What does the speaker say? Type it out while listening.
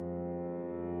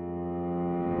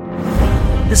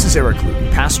This is Eric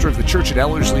Luton, pastor of the church at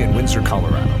Ellerslie in Windsor,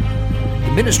 Colorado.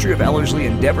 The ministry of Ellerslie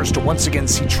endeavors to once again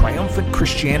see triumphant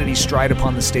Christianity stride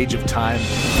upon the stage of time,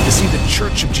 and to see the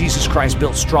Church of Jesus Christ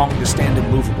built strong to stand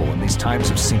immovable in these times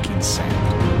of sinking sand.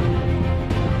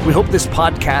 We hope this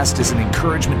podcast is an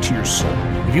encouragement to your soul.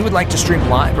 If you would like to stream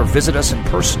live or visit us in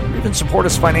person, or even support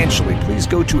us financially, please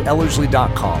go to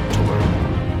ellerslie.com to learn more.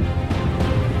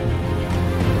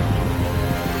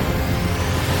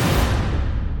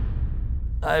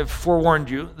 I've forewarned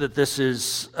you that this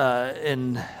is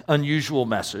an unusual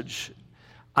message.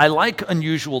 I like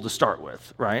unusual to start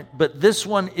with, right? But this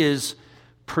one is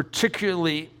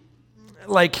particularly,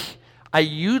 I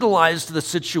utilized the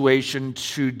situation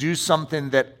to do something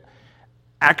that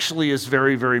actually is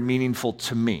very, very meaningful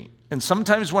to me. And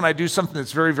sometimes when I do something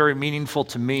that's very, very meaningful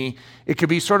to me, it could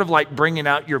be sort of like bringing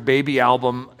out your baby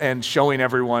album and showing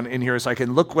everyone in here, it's like,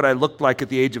 and look what I looked like at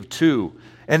the age of 2.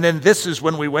 And then this is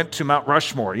when we went to Mount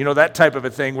Rushmore, that type of a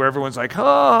thing where everyone's like,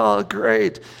 oh,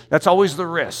 great. That's always the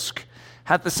risk.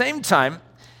 At the same time,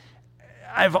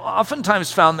 I've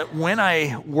oftentimes found that when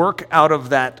I work out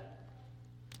of that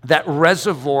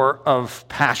reservoir of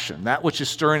passion, that which is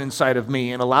stirring inside of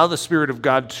me, and allow the Spirit of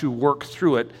God to work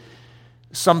through it,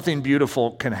 something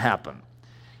beautiful can happen.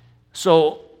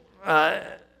 So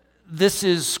this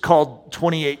is called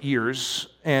 28 years,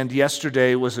 and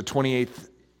yesterday was the 28th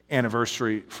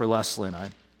anniversary for Leslie and I.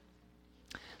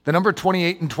 The number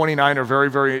 28 and 29 are very,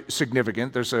 very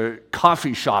significant. There's a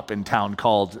coffee shop in town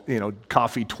called,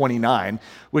 Coffee 29,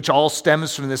 which all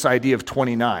stems from this idea of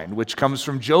 29, which comes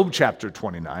from Job chapter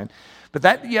 29. But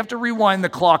that, you have to rewind the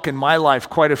clock in my life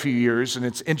quite a few years, and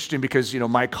it's interesting because,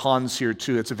 Mike Hahn's here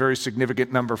too. It's a very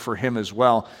significant number for him as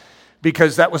well,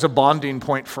 because that was a bonding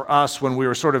point for us when we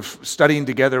were sort of studying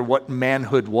together what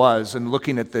manhood was and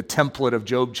looking at the template of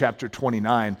Job chapter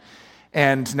 29.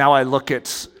 And now I look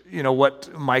at,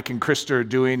 what Mike and Krista are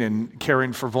doing and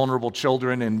caring for vulnerable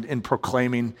children and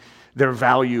proclaiming their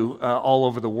value all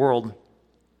over the world.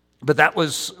 But that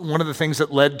was one of the things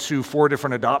that led to 4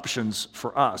 different adoptions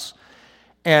for us.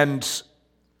 And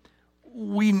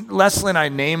Leslie and I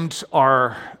named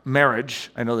our marriage,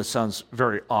 I know this sounds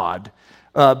very odd,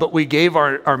 but we gave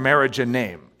our marriage a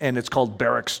name, and it's called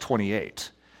Barracks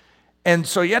 28. And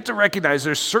so you have to recognize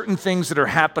there's certain things that are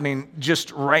happening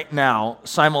just right now,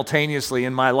 simultaneously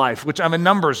in my life, which I'm a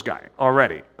numbers guy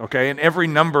already, okay? And every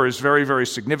number is very, very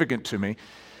significant to me.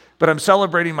 But I'm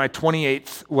celebrating my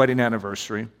 28th wedding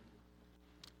anniversary,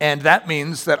 and that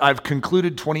means that I've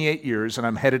concluded 28 years, and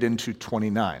I'm headed into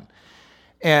 29.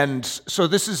 And so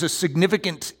this is a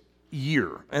significant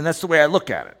year, and that's the way I look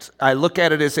at it. I look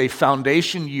at it as a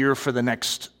foundation year for the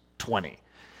next 20.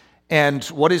 And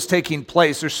what is taking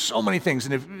place, there's so many things,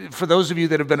 and for those of you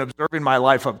that have been observing my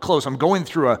life up close, I'm going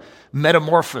through a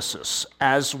metamorphosis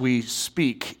as we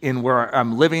speak in where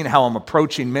I'm living, how I'm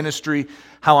approaching ministry,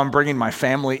 how I'm bringing my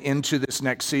family into this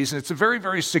next season. It's a very,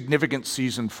 very significant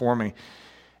season for me.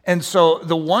 And so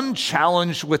the one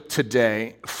challenge with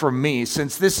today for me,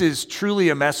 since this is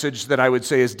truly a message that I would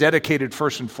say is dedicated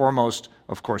first and foremost,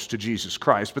 of course, to Jesus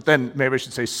Christ, but then maybe I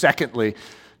should say secondly,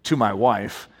 to my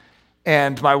wife.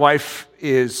 And my wife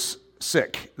is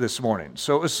sick this morning.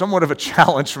 So it was somewhat of a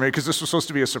challenge for me because this was supposed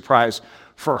to be a surprise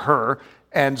for her.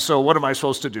 And so what am I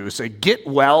supposed to do? Say, get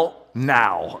well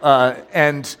now.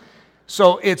 And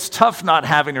so it's tough not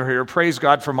having her here. Praise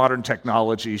God for modern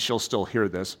technology. She'll still hear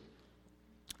this.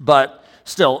 But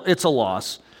still, it's a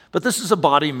loss. But this is a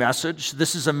body message.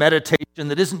 This is a meditation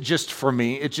that isn't just for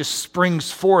me. It just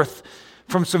springs forth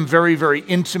from some very, very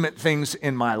intimate things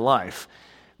in my life.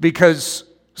 Because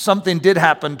something did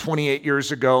happen 28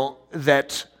 years ago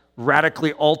that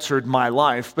radically altered my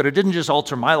life. But it didn't just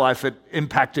alter my life. It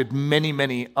impacted many,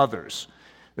 many others.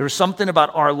 There was something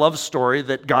about our love story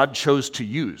that God chose to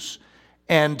use.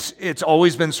 And it's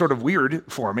always been sort of weird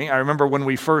for me. I remember when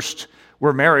we first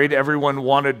were married, everyone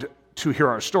wanted to hear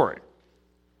our story.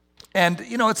 And,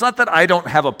 it's not that I don't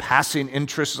have a passing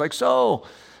interest. It's like,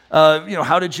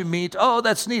 how did you meet? Oh,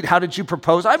 that's neat. How did you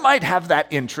propose? I might have that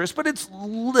interest, but it's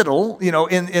little,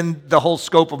 in the whole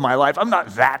scope of my life. I'm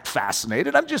not that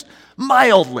fascinated. I'm just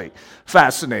mildly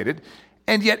fascinated.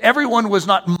 And yet everyone was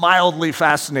not mildly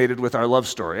fascinated with our love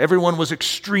story. Everyone was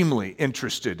extremely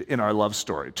interested in our love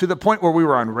story, to the point where we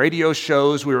were on radio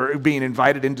shows, we were being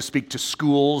invited in to speak to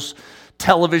schools,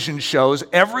 television shows.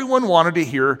 Everyone wanted to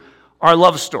hear our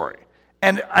love story.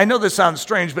 And I know this sounds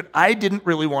strange, but I didn't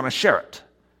really want to share it.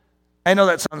 I know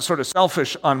that sounds sort of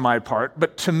selfish on my part,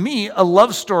 but to me, a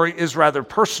love story is rather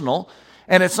personal,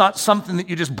 and it's not something that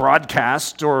you just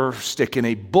broadcast or stick in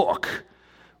a book.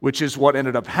 which is what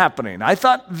ended up happening. I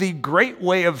thought the great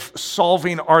way of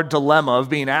solving our dilemma of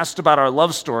being asked about our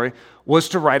love story was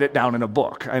to write it down in a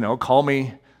book. I know, call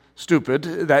me stupid.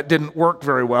 That didn't work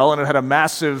very well, and it had a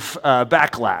massive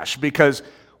backlash because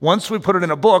once we put it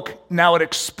in a book, now it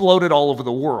exploded all over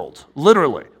the world.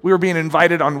 Literally, we were being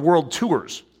invited on world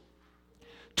tours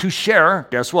to share,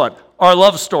 guess what, our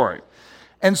love story.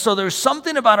 And so there's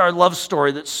something about our love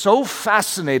story that so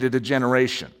fascinated a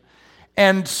generation.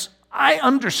 And I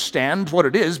understand what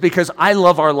it is because I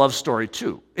love our love story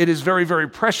too. It is very, very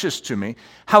precious to me.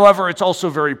 However, it's also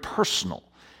very personal.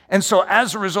 And so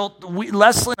as a result,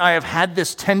 Leslie and I have had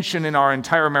this tension in our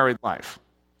entire married life.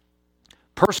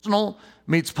 Personal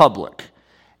meets public.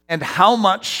 And how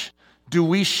much do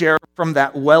we share from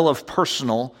that well of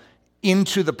personal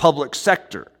into the public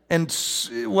sector? And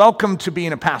welcome to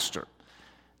being a pastor.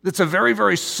 It's a very,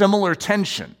 very similar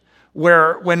tension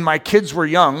where when my kids were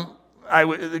young,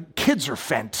 the kids are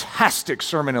fantastic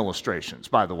sermon illustrations,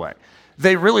 by the way.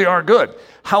 They really are good.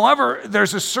 However,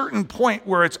 there's a certain point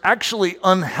where it's actually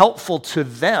unhelpful to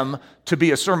them to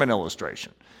be a sermon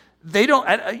illustration.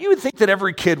 You would think that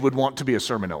every kid would want to be a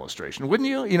sermon illustration, wouldn't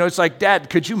you? You know, it's like, Dad,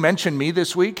 could you mention me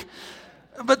this week?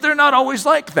 But they're not always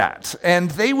like that. And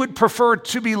they would prefer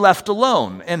to be left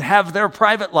alone and have their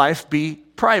private life be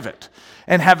private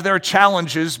and have their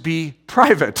challenges be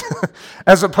private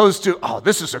as opposed to, oh,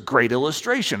 this is a great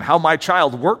illustration, how my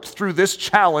child worked through this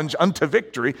challenge unto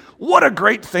victory. What a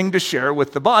great thing to share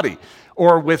with the body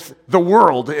or with the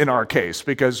world in our case,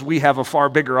 because we have a far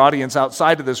bigger audience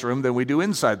outside of this room than we do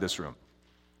inside this room.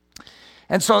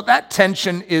 And so that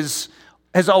tension has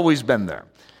always been there.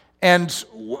 And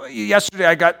yesterday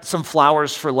I got some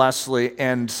flowers for Leslie,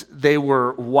 and they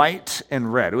were white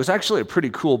and red. It was actually a pretty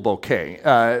cool bouquet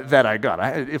that I got,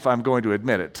 if I'm going to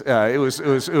admit it. It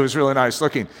was really nice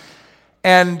looking.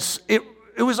 And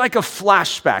it was like a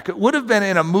flashback. It would have been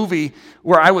in a movie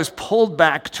where I was pulled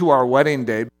back to our wedding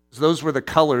day. Those were the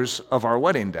colors of our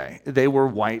wedding day. They were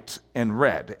white and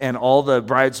red. And all the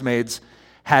bridesmaids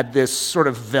had this sort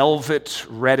of velvet,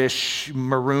 reddish,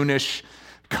 maroonish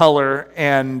color,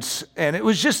 and it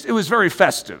was very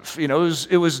festive. You know,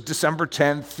 it was December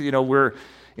 10th. You know, we're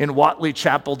in Watley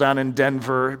Chapel down in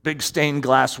Denver, big stained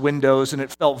glass windows, and it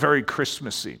felt very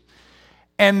Christmassy.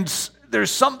 And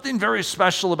there's something very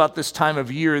special about this time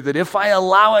of year that if I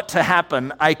allow it to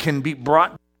happen, I can be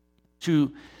brought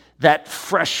to that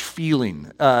fresh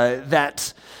feeling,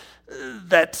 that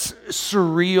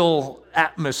surreal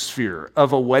atmosphere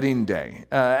of a wedding day.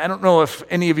 I don't know if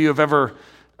any of you have ever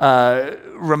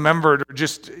remembered, or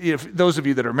just if those of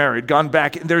you that are married, gone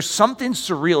back. There's something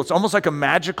surreal. It's almost like a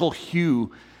magical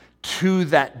hue to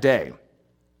that day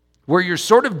where you're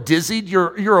sort of dizzied,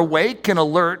 you're awake and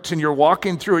alert, and you're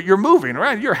walking through it. You're moving,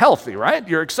 right? You're healthy, right?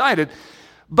 You're excited.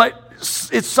 But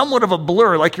it's somewhat of a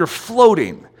blur, like you're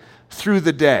floating through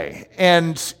the day.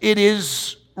 And it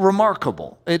is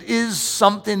remarkable. It is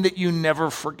something that you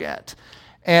never forget.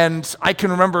 And I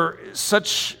can remember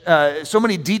so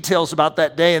many details about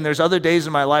that day, and there's other days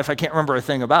in my life I can't remember a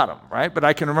thing about them, right? But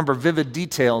I can remember vivid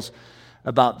details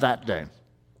about that day.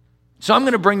 So I'm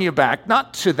going to bring you back,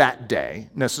 not to that day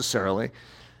necessarily,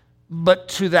 but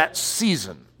to that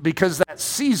season, because that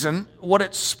season, what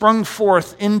it sprung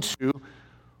forth into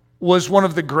was one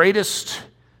of the greatest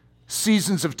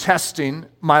seasons of testing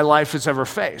my life has ever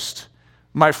faced.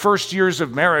 My first years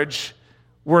of marriage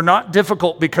were not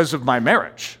difficult because of my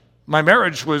marriage. My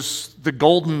marriage was the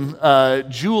golden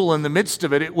jewel in the midst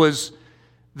of it. It was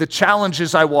the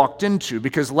challenges I walked into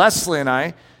because Leslie and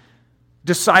I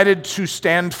decided to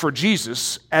stand for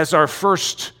Jesus as our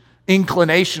first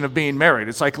inclination of being married.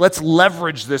 It's like, let's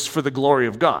leverage this for the glory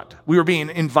of God. We were being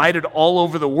invited all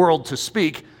over the world to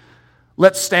speak.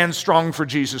 Let's stand strong for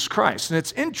Jesus Christ. And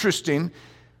it's interesting,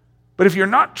 but if you're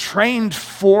not trained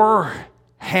for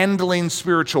handling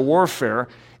spiritual warfare,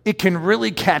 it can really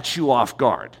catch you off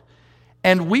guard.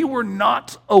 And we were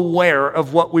not aware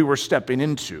of what we were stepping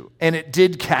into, and it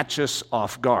did catch us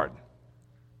off guard.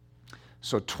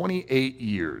 So 28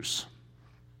 years.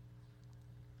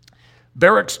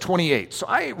 Barracks 28. So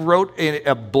I wrote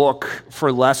a book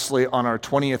for Leslie on our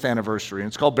 20th anniversary, and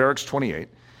it's called Barracks 28.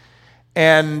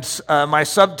 And my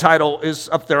subtitle is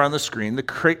up there on the screen,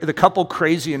 The Couple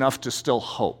Crazy Enough to Still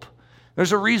Hope.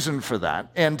 There's a reason for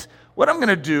that. And what I'm going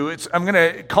to do, I'm going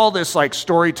to call this like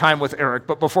story time with Eric,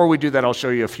 but before we do that, I'll show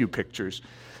you a few pictures.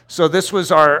 So this was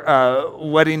our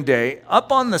wedding day.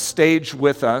 Up on the stage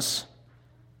with us,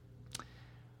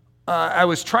 I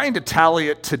was trying to tally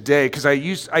it today because I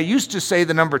used to say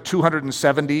the number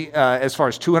 270 as far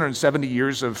as 270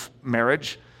 years of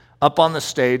marriage up on the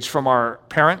stage from our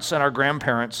parents and our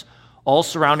grandparents all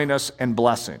surrounding us and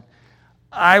blessing.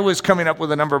 I was coming up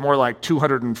with a number more like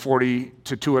 240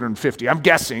 to 250. I'm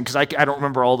guessing because I don't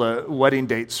remember all the wedding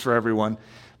dates for everyone.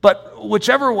 But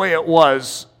whichever way it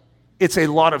was, it's a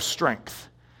lot of strength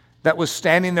that was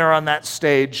standing there on that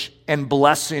stage and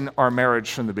blessing our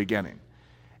marriage from the beginning.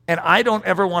 And I don't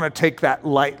ever want to take that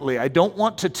lightly. I don't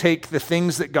want to take the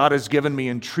things that God has given me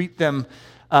and treat them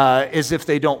as if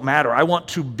they don't matter. I want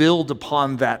to build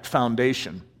upon that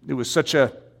foundation. It was such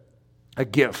a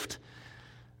gift.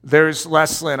 There's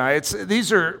Leslie and I.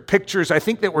 These are pictures, I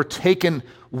think, that were taken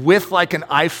with like an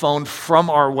iPhone from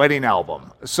our wedding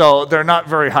album. So they're not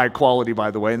very high quality,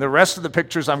 by the way. And the rest of the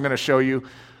pictures I'm going to show you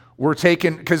were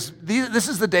taken, because this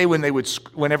is the day when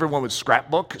when everyone would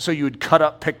scrapbook. So you would cut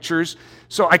up pictures.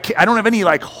 So I don't have any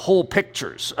like whole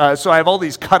pictures. So I have all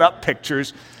these cut up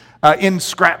pictures in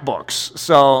scrapbooks.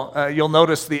 So you'll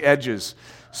notice the edges.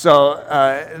 So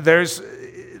there's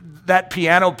that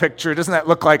piano picture. Doesn't that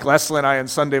look like Leslie and I on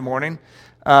Sunday morning?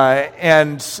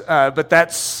 But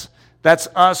that's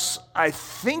us, I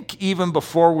think, even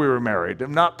before we were married.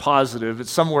 I'm not positive. It's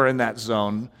somewhere in that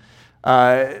zone.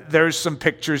 There's some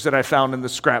pictures that I found in the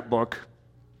scrapbook.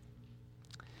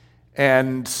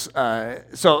 And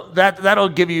so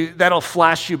that'll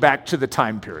flash you back to the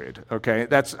time period, okay?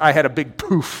 I had a big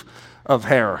poof of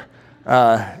hair.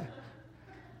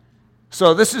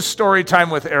 So this is story time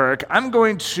with Eric. I'm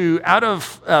going to, out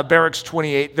of Barracks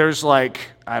 28, there's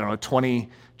 20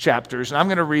 chapters, and I'm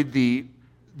going to read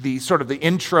the sort of the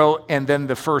intro and then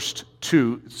the first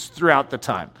two throughout the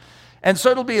time. And so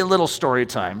it'll be a little story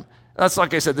time. That's,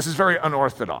 like I said, this is very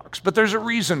unorthodox, but there's a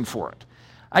reason for it.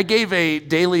 I gave a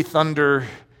Daily Thunder,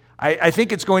 I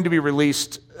think it's going to be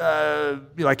released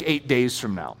like 8 days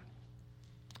from now.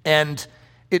 And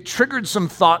it triggered some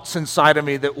thoughts inside of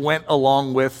me that went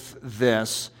along with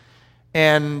this.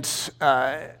 But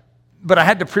I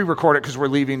had to pre-record it because we're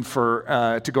leaving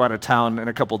to go out of town in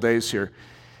a couple days here.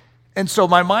 And so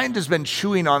my mind has been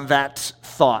chewing on that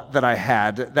thought that I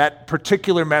had. That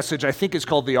particular message, I think, is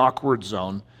called The Awkward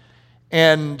Zone.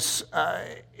 And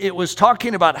it was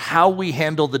talking about how we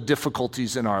handle the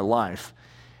difficulties in our life.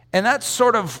 And that's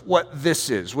sort of what this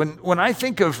is. When I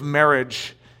think of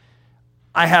marriage,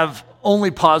 I have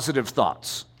only positive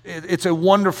thoughts. It's a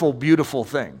wonderful, beautiful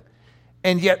thing.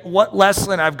 And yet what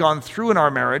Leslie and I have gone through in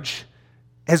our marriage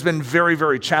has been very,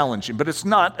 very challenging. But it's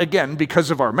not, again,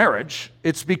 because of our marriage.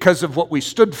 It's because of what we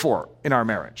stood for in our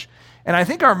marriage. And I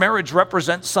think our marriage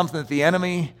represents something that the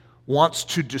enemy wants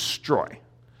to destroy.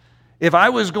 If I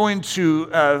was going to,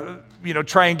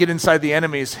 try and get inside the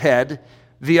enemy's head,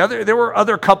 there were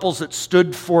other couples that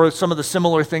stood for some of the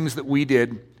similar things that we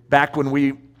did back when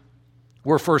we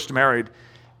were first married,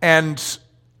 and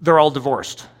they're all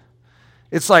divorced.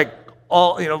 It's like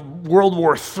World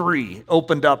War III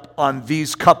opened up on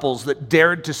these couples that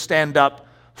dared to stand up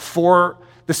for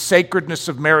the sacredness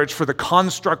of marriage, for the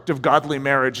construct of godly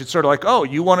marriage. It's sort of like, oh,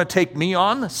 you want to take me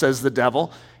on, says the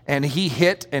devil, and he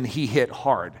hit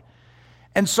hard.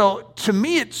 And so to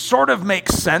me, it sort of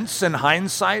makes sense in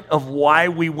hindsight of why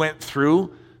we went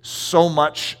through so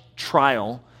much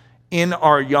trial in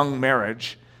our young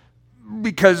marriage,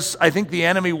 because I think the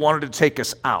enemy wanted to take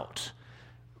us out.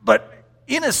 But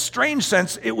in a strange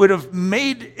sense, it would have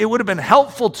been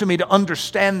helpful to me to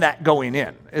understand that going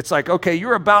in. It's like, okay,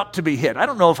 you're about to be hit. I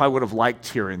don't know if I would have liked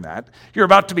hearing that. You're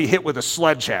about to be hit with a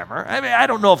sledgehammer. I mean, I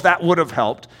don't know if that would have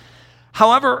helped.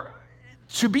 However,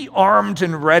 to be armed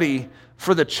and ready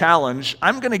for the challenge,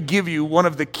 I'm going to give you one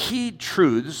of the key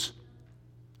truths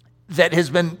that has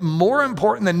been more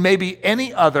important than maybe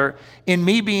any other in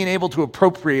me being able to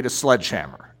appropriate a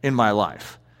sledgehammer in my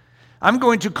life. I'm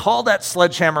going to call that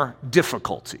sledgehammer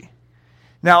difficulty.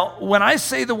 Now, when I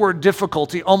say the word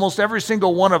difficulty, almost every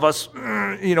single one of us,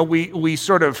 we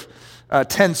sort of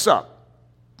tense up.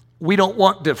 We don't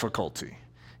want difficulty.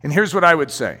 And here's what I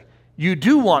would say. You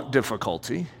do want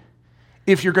difficulty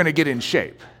if you're going to get in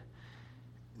shape.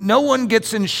 No one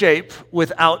gets in shape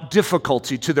without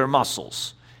difficulty to their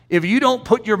muscles. If you don't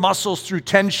put your muscles through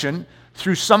tension,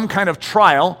 through some kind of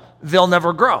trial, they'll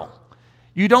never grow.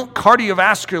 You don't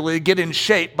cardiovascularly get in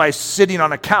shape by sitting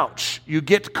on a couch. You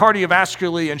get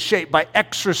cardiovascularly in shape by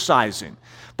exercising,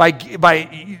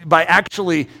 by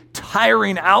actually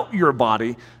tiring out your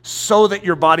body so that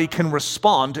your body can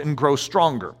respond and grow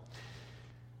stronger.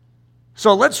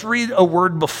 So let's read a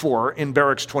word before in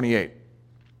Barracks 28.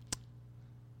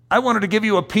 I wanted to give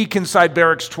you a peek inside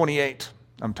Barracks 28.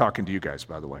 I'm talking to you guys,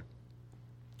 by the way.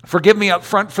 Forgive me up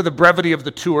front for the brevity of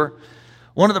the tour.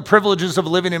 One of the privileges of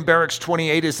living in Barracks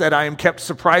 28 is that I am kept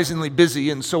surprisingly busy,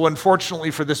 and so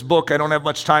unfortunately for this book, I don't have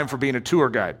much time for being a tour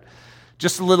guide.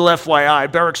 Just a little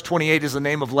FYI, Barracks 28 is the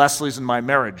name of Leslie's and my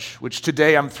marriage, which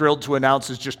today I'm thrilled to announce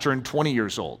has just turned 20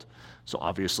 years old. So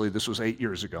obviously this was 8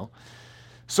 years ago.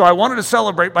 So I wanted to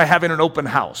celebrate by having an open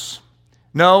house.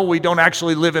 No, we don't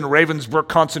actually live in Ravensbrück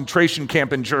concentration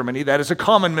camp in Germany. That is a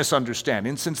common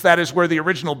misunderstanding, since that is where the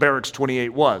original Barracks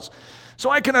 28 was. So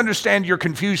I can understand your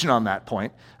confusion on that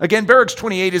point. Again, Barracks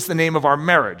 28 is the name of our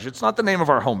marriage. It's not the name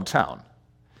of our hometown.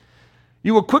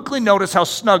 You will quickly notice how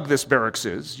snug this barracks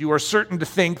is. You are certain to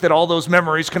think that all those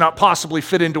memories cannot possibly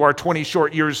fit into our 20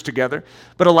 short years together,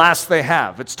 but alas, they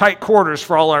have. It's tight quarters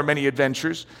for all our many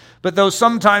adventures, but though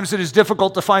sometimes it is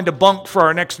difficult to find a bunk for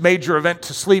our next major event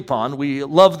to sleep on, we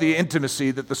love the intimacy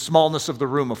that the smallness of the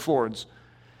room affords.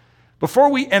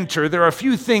 Before we enter, there are a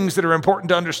few things that are important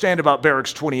to understand about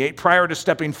Barracks 28 prior to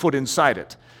stepping foot inside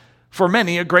it. For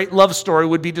many, a great love story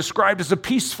would be described as a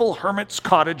peaceful hermit's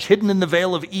cottage hidden in the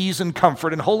veil of ease and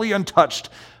comfort and wholly untouched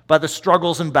by the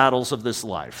struggles and battles of this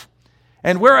life.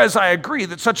 And whereas I agree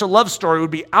that such a love story would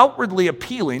be outwardly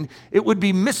appealing, it would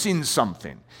be missing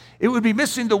something. It would be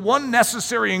missing the one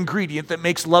necessary ingredient that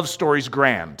makes love stories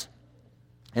grand.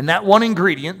 And that one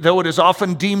ingredient, though it is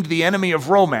often deemed the enemy of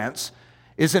romance,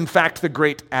 is in fact the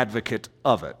great advocate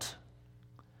of it: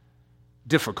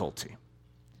 difficulty.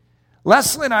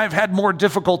 Leslie and I have had more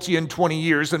difficulty in 20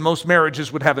 years than most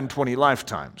marriages would have in 20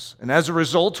 lifetimes. And as a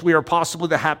result, we are possibly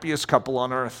the happiest couple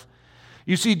on earth.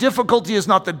 You see, difficulty is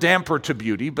not the damper to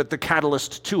beauty, but the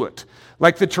catalyst to it.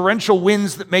 Like the torrential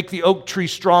winds that make the oak tree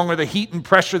strong or the heat and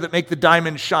pressure that make the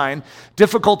diamond shine,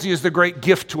 difficulty is the great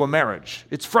gift to a marriage.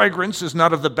 Its fragrance is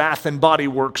not of the Bath and Body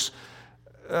Works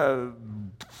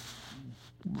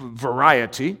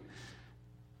variety.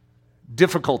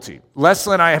 Difficulty.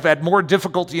 Leslie and I have had more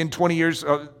difficulty in 20 years.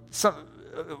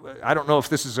 I don't know if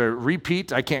this is a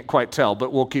repeat. I can't quite tell,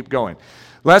 but we'll keep going.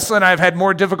 Leslie and I have had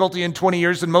more difficulty in 20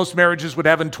 years than most marriages would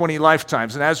have in 20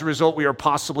 lifetimes. And as a result, we are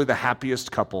possibly the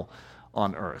happiest couple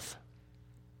on earth.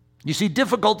 You see,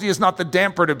 difficulty is not the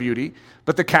damper to beauty,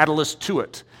 but the catalyst to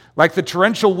it. Like the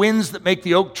torrential winds that make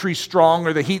the oak tree strong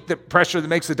or the heat, the pressure that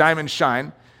makes the diamond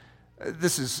shine.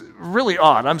 This is really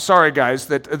odd. I'm sorry, guys,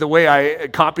 that the way I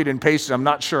copied and pasted, I'm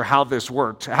not sure how this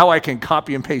worked, how I can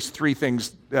copy and paste three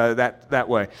things that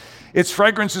way. Its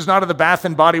fragrance is not of the Bath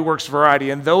and Body Works variety,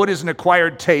 and though it is an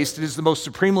acquired taste, it is the most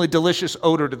supremely delicious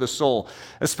odor to the soul,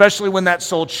 especially when that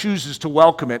soul chooses to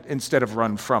welcome it instead of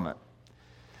run from it.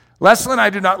 Leslie and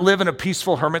I do not live in a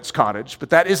peaceful hermit's cottage,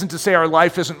 but that isn't to say our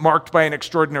life isn't marked by an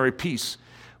extraordinary peace.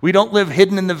 We don't live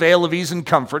hidden in the veil of ease and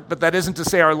comfort, but that isn't to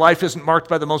say our life isn't marked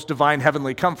by the most divine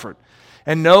heavenly comfort.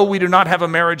 And no, we do not have a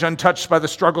marriage untouched by the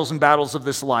struggles and battles of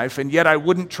this life, and yet I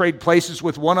wouldn't trade places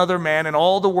with one other man in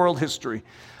all the world history.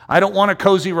 I don't want a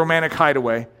cozy romantic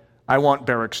hideaway. I want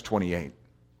Barracks 28.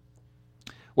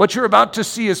 What you're about to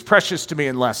see is precious to me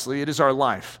and Leslie. It is our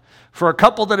life. For a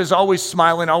couple that is always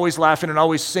smiling, always laughing, and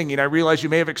always singing, I realize you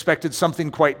may have expected something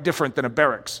quite different than a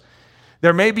barracks.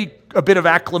 There may be a bit of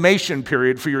acclimation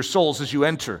period for your souls as you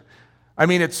enter. I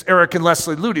mean, it's Eric and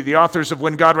Leslie Ludy, the authors of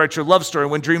When God Writes Your Love Story,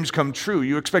 When Dreams Come True.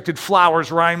 You expected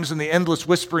flowers, rhymes, and the endless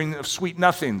whispering of sweet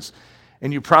nothings,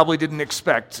 and you probably didn't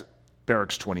expect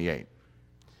Barracks 28.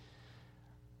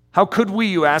 How could we,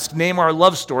 you ask, name our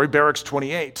love story Barracks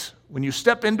 28? When you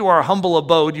step into our humble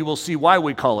abode, you will see why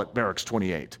we call it Barracks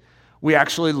 28. We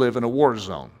actually live in a war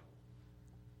zone.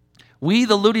 We,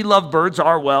 the Ludy lovebirds,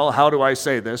 are, well, how do I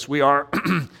say this? We are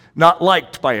not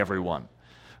liked by everyone.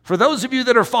 For those of you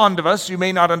that are fond of us, you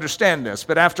may not understand this,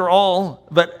 but after all,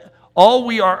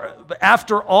 we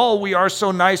are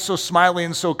so nice, so smiley,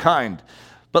 and so kind.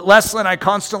 But Leslie and I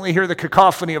constantly hear the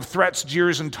cacophony of threats,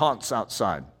 jeers, and taunts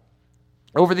outside.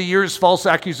 Over the years, false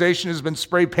accusation has been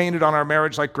spray painted on our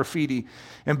marriage like graffiti,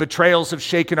 and betrayals have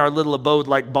shaken our little abode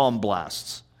like bomb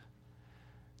blasts.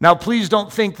 Now, please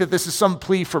don't think that this is some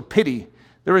plea for pity.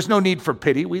 There is no need for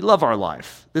pity. We love our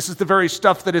life. This is the very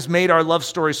stuff that has made our love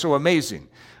story so amazing.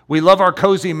 We love our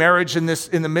cozy marriage in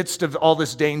the midst of all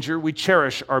this danger. We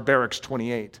cherish our Barracks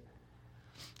 28.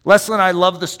 Leslie and I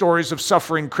love the stories of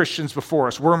suffering Christians before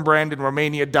us. Wurmbrand in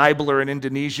Romania, Deibler in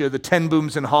Indonesia, the Ten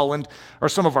Booms in Holland are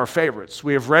some of our favorites.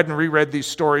 We have read and reread these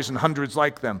stories and hundreds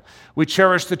like them. We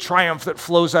cherish the triumph that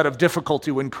flows out of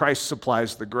difficulty when Christ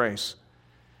supplies the grace.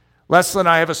 Leslie and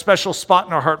I have a special spot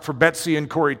in our heart for Betsy and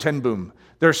Corey Ten Boom.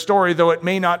 Their story, though it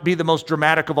may not be the most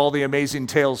dramatic of all the amazing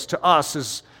tales, to us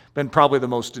has been probably the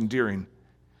most endearing.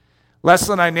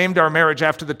 Leslie and I named our marriage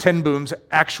after the Ten Booms'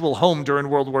 actual home during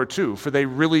World War II, for they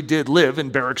really did live in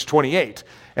Barracks 28,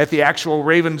 at the actual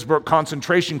Ravensbrück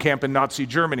concentration camp in Nazi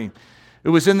Germany. It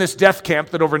was in this death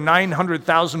camp that over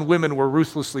 900,000 women were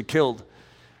ruthlessly killed.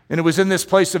 And it was in this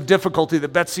place of difficulty that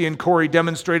Betsy and Corey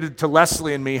demonstrated to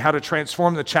Leslie and me how to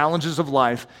transform the challenges of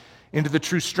life into the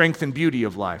true strength and beauty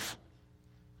of life.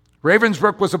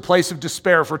 Ravensbrück was a place of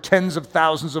despair for tens of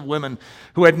thousands of women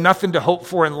who had nothing to hope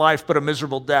for in life but a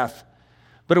miserable death.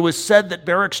 But it was said that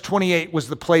Barracks 28 was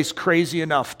the place crazy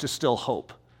enough to still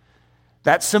hope.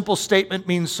 That simple statement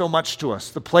means so much to us,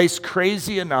 the place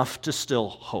crazy enough to still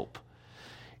hope.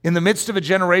 In the midst of a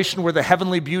generation where the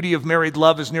heavenly beauty of married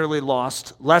love is nearly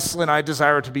lost, Leslie and I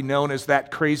desire to be known as that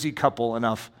couple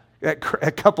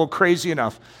crazy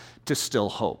enough to still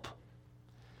hope.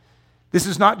 This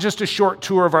is not just a short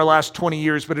tour of our last 20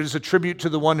 years, but it is a tribute to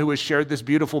the one who has shared this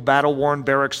beautiful battle-worn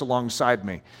barracks alongside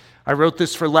me. I wrote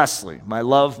this for Leslie, my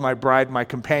love, my bride, my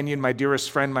companion, my dearest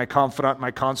friend, my confidant,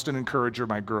 my constant encourager,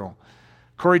 my girl.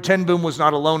 Corrie ten Boom was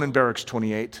not alone in Barracks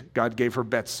 28. God gave her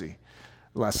Betsy.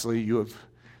 Leslie, you have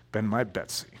been my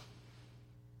Betsy.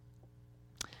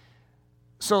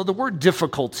 So the word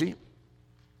difficulty,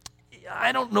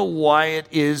 I don't know why it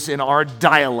is in our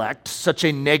dialect such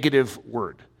a negative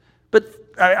word. But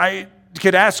I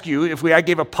could ask you if I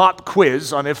gave a pop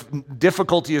quiz on if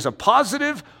difficulty is a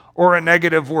positive or a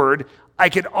negative word, I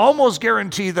could almost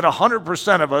guarantee that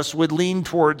 100% of us would lean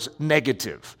towards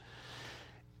negative.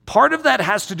 Part of that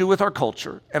has to do with our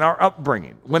culture and our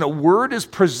upbringing. When a word is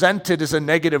presented as a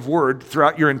negative word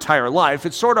throughout your entire life,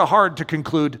 it's sort of hard to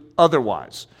conclude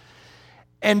otherwise.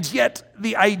 And yet,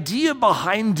 the idea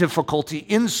behind difficulty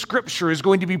in Scripture is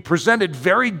going to be presented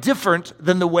very different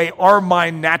than the way our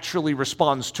mind naturally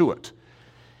responds to it.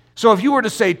 So if you were to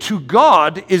say, to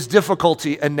God, is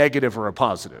difficulty a negative or a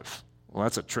positive? Well,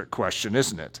 that's a trick question,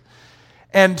 isn't it?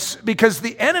 And because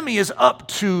the enemy is up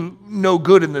to no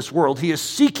good in this world, he is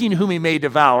seeking whom he may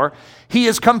devour. He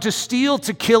has come to steal,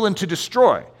 to kill, and to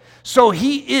destroy. So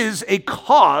he is a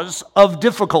cause of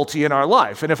difficulty in our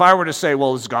life. And if I were to say,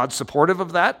 well, is God supportive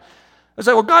of that? I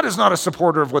say, well, God is not a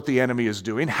supporter of what the enemy is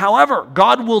doing. However,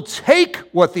 God will take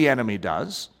what the enemy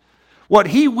does, what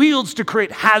he wields to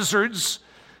create hazards,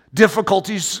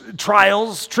 difficulties,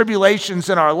 trials, tribulations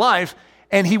in our life,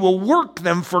 and he will work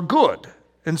them for good.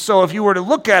 And so if you were to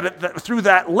look at it through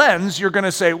that lens, you're going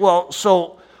to say, well,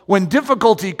 so when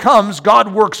difficulty comes,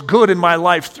 God works good in my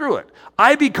life through it.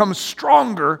 I become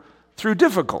stronger through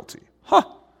difficulty.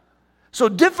 So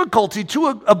difficulty to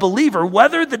a believer,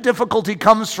 whether the difficulty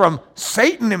comes from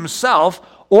Satan himself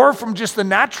or from just the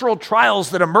natural trials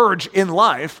that emerge in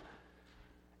life,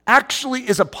 actually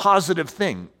is a positive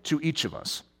thing to each of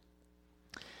us.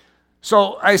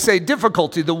 So I say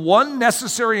difficulty, the one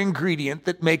necessary ingredient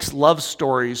that makes love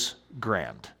stories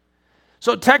grand.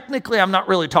 So technically, I'm not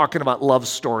really talking about love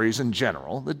stories in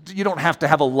general. You don't have to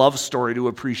have a love story to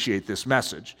appreciate this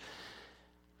message.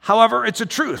 However, it's a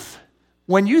truth.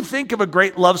 When you think of a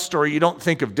great love story, you don't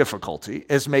think of difficulty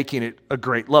as making it a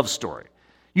great love story.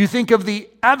 You think of the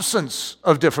absence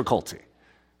of difficulty.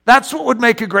 That's what would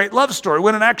make a great love story,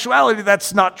 when in actuality,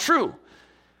 that's not true.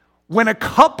 When a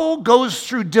couple goes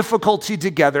through difficulty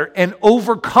together and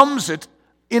overcomes it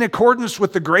in accordance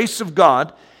with the grace of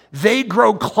God, they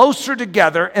grow closer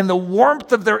together and the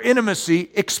warmth of their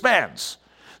intimacy expands.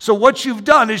 So what you've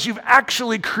done is you've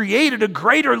actually created a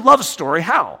greater love story.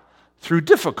 How? Through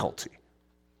difficulty.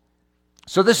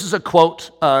 So this is a quote,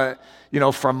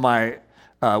 from my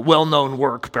well-known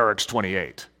work, Barracks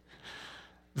 28.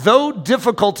 Though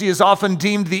difficulty is often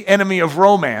deemed the enemy of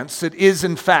romance, it is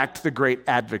in fact the great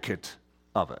advocate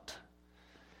of it.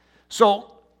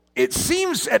 So it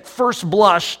seems at first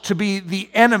blush to be the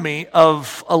enemy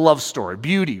of a love story,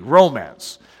 beauty,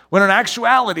 romance, when in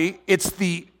actuality, it's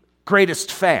the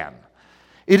greatest fan.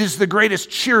 It is the greatest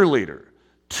cheerleader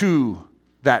to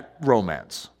that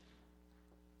romance.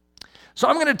 So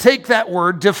I'm going to take that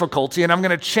word, difficulty, and I'm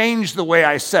going to change the way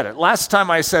I said it. Last time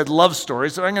I said love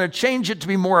stories, so I'm going to change it to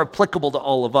be more applicable to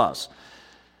all of us.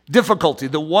 Difficulty,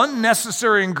 the one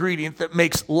necessary ingredient that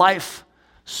makes life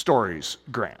stories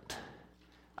grand.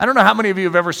 I don't know how many of you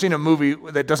have ever seen a movie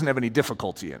that doesn't have any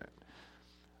difficulty in it.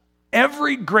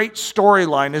 Every great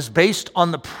storyline is based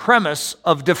on the premise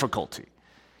of difficulty.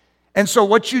 And so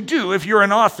what you do, if you're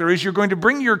an author, is you're going to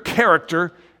bring your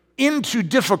character into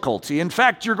difficulty. In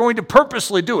fact, you're going to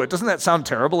purposely do it. Doesn't that sound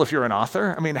terrible if you're an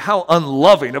author? I mean, how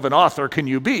unloving of an author can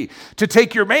you be to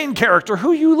take your main character,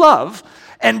 who you love,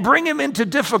 and bring him into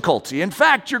difficulty? In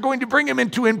fact, you're going to bring him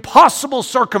into impossible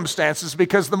circumstances,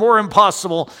 because the more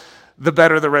impossible, the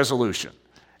better the resolution.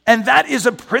 And that is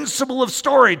a principle of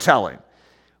storytelling.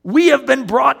 We have been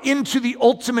brought into the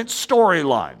ultimate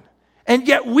storyline, and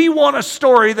yet we want a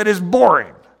story that is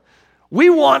boring. We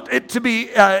want it to be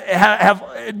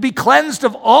be cleansed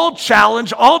of all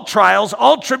challenge, all trials,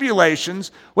 all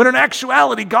tribulations, when in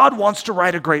actuality, God wants to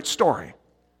write a great story.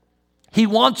 He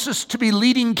wants us to be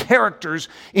leading characters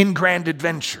in grand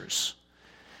adventures.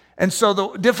 And so the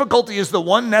difficulty is the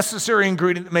one necessary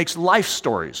ingredient that makes life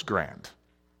stories grand.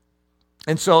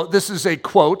 And so this is a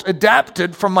quote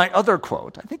adapted from my other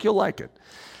quote. I think you'll like it.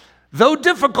 Though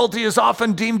difficulty is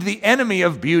often deemed the enemy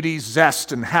of beauty,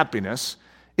 zest, and happiness,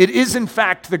 it is in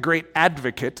fact the great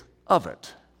advocate of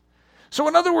it. So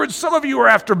in other words, some of you are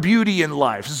after beauty in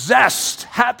life, zest,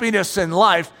 happiness in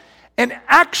life, and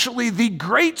actually the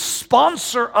great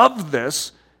sponsor of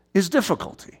this is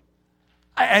difficulty.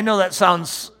 I know that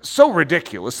sounds so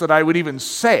ridiculous that I would even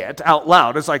say it out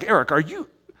loud. It's like, Eric, do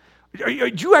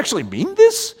you actually mean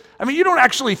this? I mean, you don't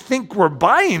actually think we're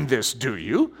buying this, do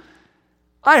you?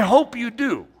 I hope you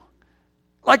do.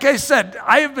 Like I said,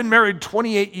 I have been married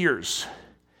 28 years,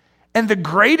 and the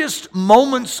greatest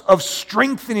moments of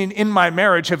strengthening in my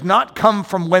marriage have not come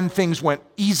from when things went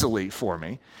easily for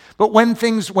me, but when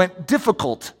things went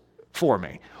difficult for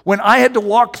me. When I had to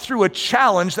walk through a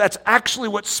challenge, that's actually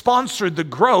what sponsored the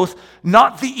growth,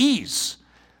 not the ease.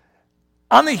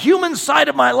 On the human side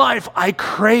of my life, I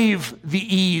crave the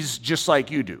ease just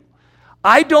like you do.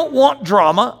 I don't want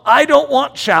drama. I don't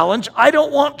want challenge. I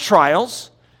don't want trials.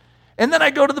 And then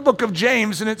I go to the book of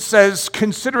James and it says,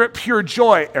 consider it pure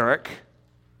joy, Eric.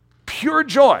 Pure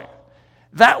joy.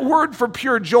 That word for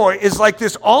pure joy is like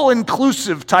this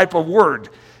all-inclusive type of word.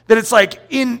 That it's like,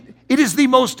 it is the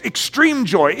most extreme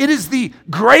joy. It is the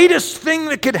greatest thing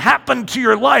that could happen to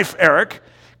your life, Eric.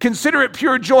 Consider it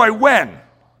pure joy when, ...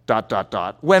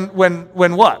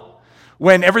 When what?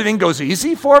 When everything goes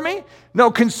easy for me?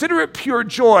 No, consider it pure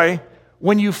joy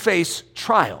when you face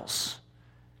trials.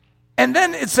 And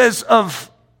then it says of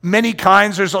many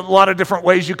kinds. There's a lot of different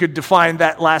ways you could define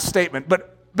that last statement.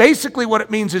 But basically what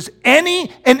it means is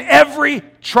any and every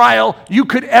trial you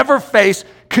could ever face,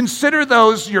 consider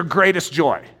those your greatest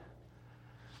joy.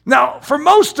 Now, for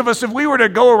most of us, if we were to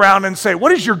go around and say,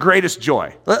 what is your greatest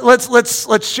joy?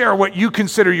 Let's share what you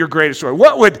consider your greatest joy.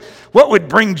 What would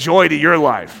bring joy to your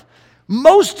life?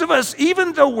 Most of us,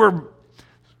 even though we're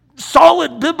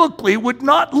solid biblically, would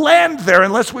not land there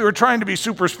unless we were trying to be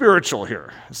super spiritual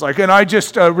here. It's like, and I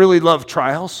just really love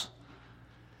trials.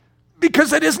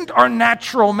 Because that isn't our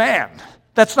natural man.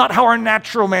 That's not how our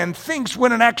natural man thinks,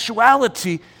 when in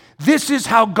actuality, this is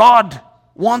how God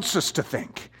wants us to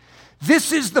think.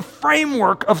 This is the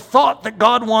framework of thought that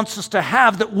God wants us to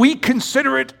have, that we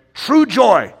consider it true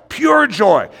joy, pure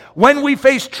joy, when we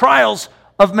face trials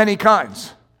of many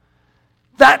kinds.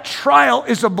 That trial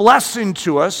is a blessing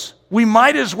to us. We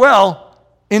might as well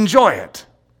enjoy it.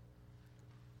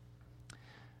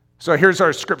 So here's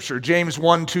our scripture, James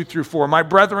 1, 2 through 4. My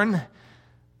brethren,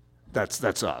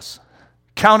 that's us.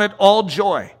 Count it all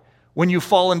joy when you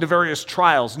fall into various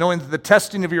trials, knowing that the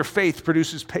testing of your faith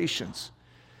produces patience.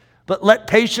 But let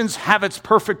patience have its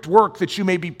perfect work, that you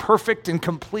may be perfect and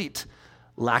complete,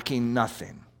 lacking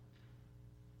nothing.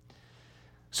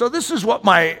 So this is what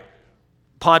my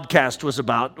podcast was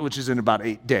about, which is in about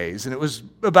 8 days. And it was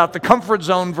about the comfort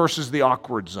zone versus the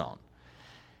awkward zone.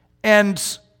 And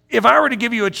if I were to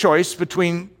give you a choice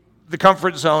between the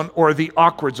comfort zone or the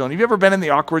awkward zone, have you ever been in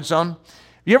the awkward zone?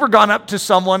 Have you ever gone up to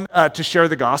someone to share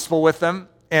the gospel with them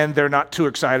and they're not too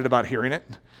excited about hearing it?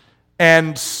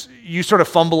 And you sort of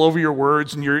fumble over your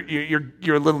words and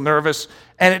you're a little nervous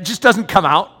and it just doesn't come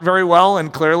out very well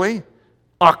and clearly?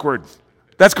 Awkward.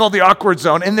 That's called the awkward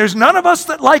zone. And there's none of us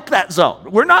that like that zone.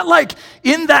 We're not like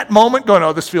in that moment going,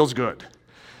 oh, this feels good.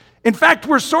 In fact,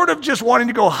 we're sort of just wanting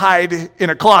to go hide in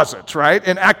a closet, right?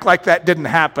 And act like that didn't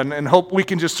happen and hope we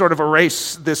can just sort of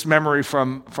erase this memory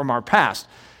from our past.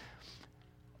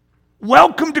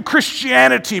 Welcome to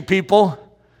Christianity, people.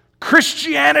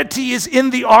 Christianity is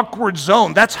in the awkward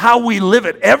zone. That's how we live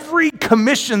it. Every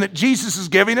commission that Jesus is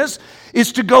giving us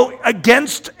is to go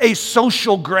against a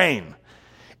social grain.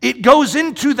 It goes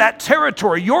into that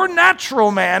territory. Your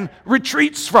natural man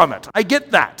retreats from it. I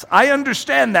get that. I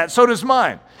understand that. So does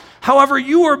mine. However,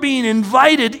 you are being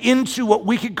invited into what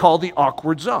we could call the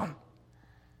awkward zone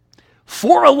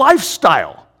for a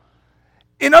lifestyle.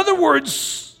 In other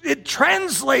words, it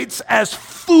translates as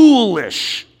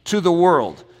foolish to the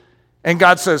world. And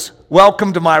God says,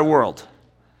 welcome to my world.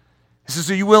 He says,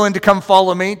 are you willing to come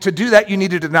follow me? To do that, you need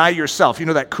to deny yourself. You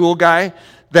know that cool guy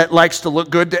that likes to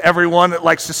look good to everyone, that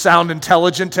likes to sound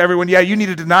intelligent to everyone? Yeah, you need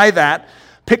to deny that.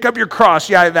 Pick up your cross.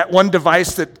 Yeah, that one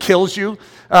device that kills you,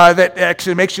 that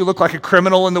actually makes you look like a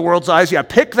criminal in the world's eyes. Yeah,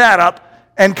 pick that up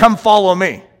and come follow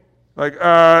me. Like,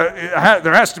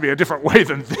 there has to be a different way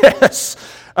than this.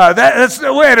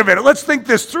 Wait a minute, let's think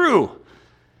this through.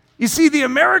 You see, the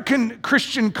American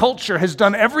Christian culture has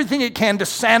done everything it can to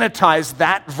sanitize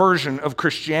that version of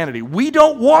Christianity. We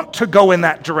don't want to go in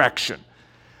that direction.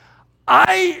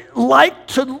 I like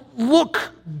to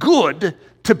look good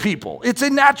to people. It's a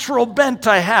natural bent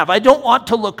I have. I don't want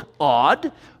to look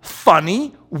odd,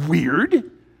 funny, weird.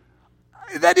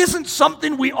 That isn't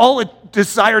something we all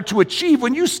desire to achieve.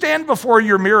 When you stand before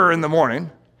your mirror in the morning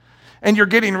and you're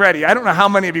getting ready, I don't know how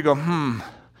many of you go,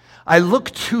 I look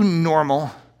too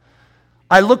normal.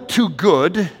 I look too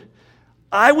good.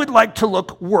 I would like to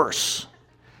look worse.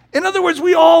 In other words,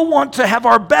 we all want to have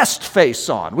our best face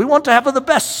on. We want to have the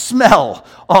best smell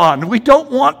on. We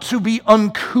don't want to be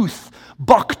uncouth,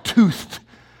 buck-toothed.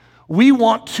 We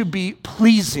want to be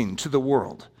pleasing to the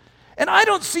world. And I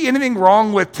don't see anything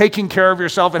wrong with taking care of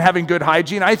yourself and having good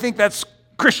hygiene. I think that's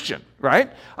Christian,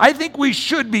 right? I think we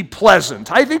should be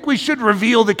pleasant. I think we should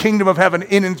reveal the kingdom of heaven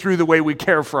in and through the way we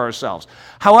care for ourselves.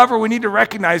 However, we need to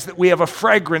recognize that we have a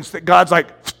fragrance that God's like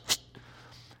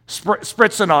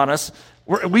spritzing on us.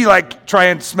 We like try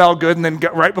and smell good, and then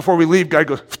right before we leave, God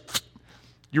goes,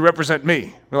 you represent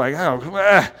me. We're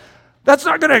like, that's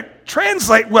not going to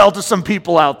translate well to some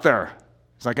people out there.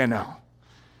 It's like, I know.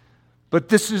 But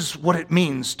this is what it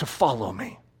means to follow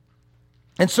me.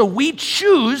 And so we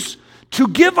choose to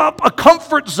give up a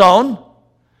comfort zone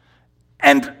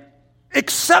and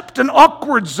accept an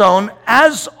awkward zone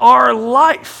as our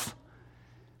life.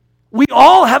 We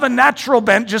all have a natural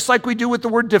bent, just like we do with the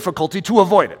word difficulty, to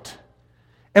avoid it.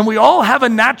 And we all have a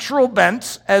natural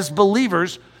bent as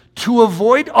believers to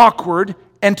avoid awkward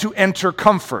and to enter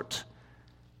comfort.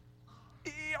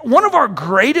 One of our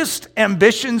greatest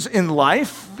ambitions in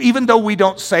life, even though we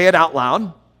don't say it out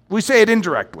loud, we say it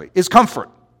indirectly, is comfort.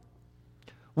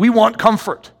 We want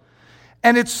comfort.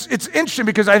 And it's interesting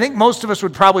because I think most of us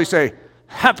would probably say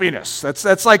happiness.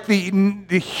 That's like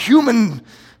the human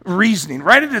reasoning,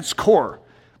 right at its core.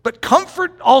 But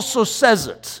comfort also says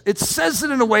it. It says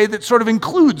it in a way that sort of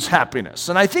includes happiness.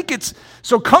 And I think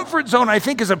so comfort zone, I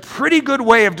think, is a pretty good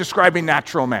way of describing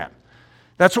natural man.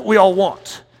 That's what we all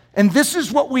want. And this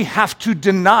is what we have to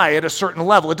deny at a certain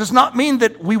level. It does not mean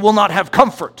that we will not have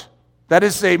comfort. That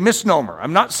is a misnomer.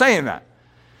 I'm not saying that.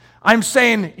 I'm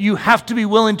saying you have to be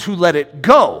willing to let it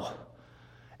go.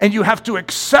 And you have to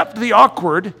accept the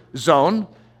awkward zone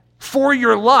for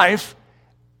your life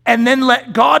and then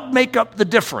let God make up the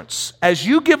difference. As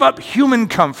you give up human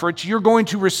comfort, you're going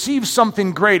to receive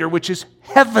something greater, which is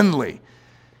heavenly.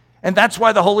 And that's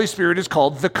why the Holy Spirit is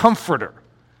called the Comforter.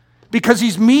 Because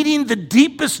he's meeting the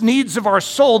deepest needs of our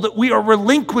soul that we are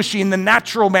relinquishing the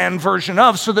natural man version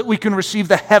of so that we can receive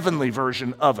the heavenly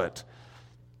version of it.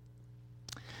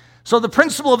 So the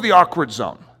principle of the awkward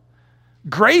zone.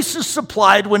 Grace is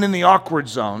supplied when in the awkward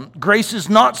zone. Grace is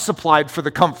not supplied for the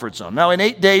comfort zone. Now, in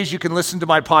 8 days, you can listen to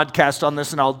my podcast on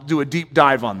this, and I'll do a deep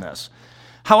dive on this.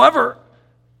 However,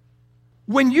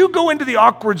 when you go into the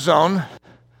awkward zone,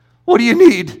 what do you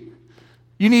need?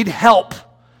 You need help.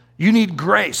 You need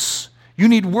grace. You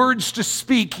need words to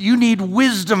speak. You need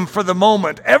wisdom for the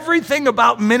moment. Everything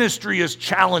about ministry is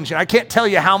challenging. I can't tell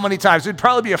you how many times. It'd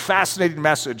probably be a fascinating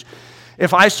message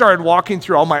if I started walking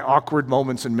through all my awkward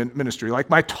moments in ministry, like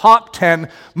my top 10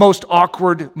 most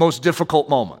awkward, most difficult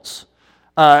moments.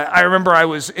 I remember I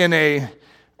was in a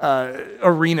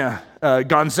arena,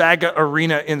 Gonzaga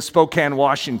Arena in Spokane,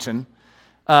 Washington,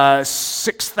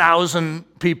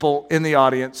 6,000 people in the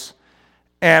audience,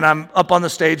 and I'm up on the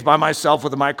stage by myself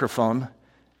with a microphone,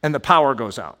 and the power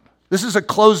goes out. This is a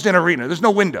closed-in arena. There's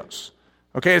no windows.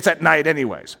 Okay, it's at night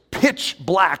anyways. Pitch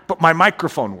black, but my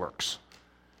microphone works.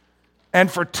 And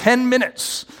for 10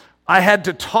 minutes, I had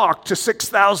to talk to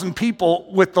 6,000 people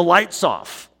with the lights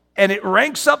off. And it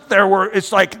ranks up there where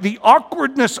it's like the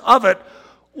awkwardness of it.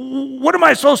 What am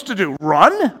I supposed to do?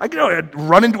 Run? I'd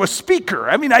run into a speaker.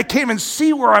 I mean, I can't even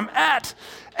see where I'm at.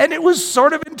 And it was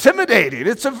sort of intimidating.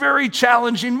 It's a very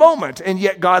challenging moment. And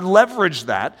yet God leveraged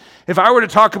that. If I were to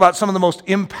talk about some of the most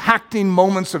impacting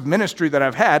moments of ministry that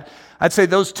I've had, I'd say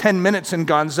those 10 minutes in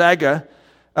Gonzaga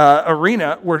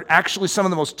Arena were actually some of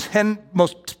the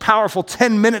most powerful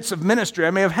 10 minutes of ministry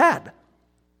I may have had.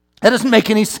 That doesn't make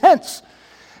any sense.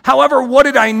 However, what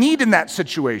did I need in that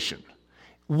situation?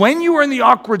 When you are in the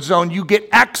awkward zone, you get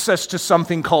access to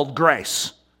something called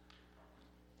grace.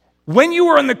 When you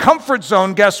are in the comfort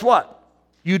zone, guess what?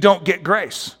 You don't get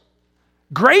grace.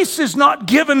 Grace is not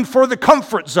given for the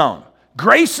comfort zone.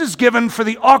 Grace is given for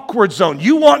the awkward zone.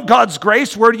 You want God's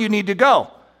grace, where do you need to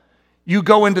go? You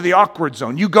go into the awkward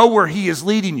zone. You go where he is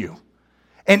leading you.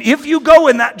 And if you go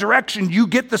in that direction, you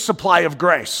get the supply of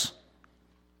grace.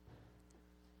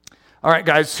 All right,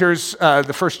 guys, here's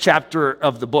the first chapter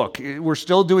of the book. We're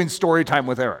still doing story time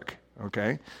with Eric,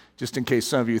 okay? Just in case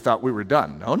some of you thought we were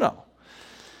done. No.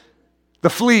 The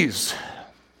fleas.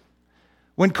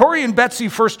 When Corey and Betsy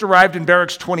first arrived in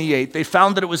Barracks 28, they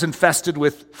found that it was infested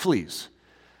with fleas.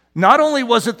 Not only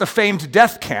was it the famed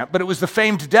death camp, but it was the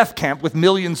famed death camp with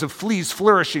millions of fleas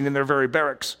flourishing in their very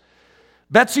barracks.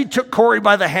 Betsy took Corey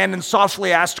by the hand and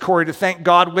softly asked Corey to thank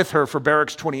God with her for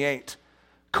Barracks 28.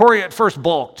 Corey at first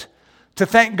balked. To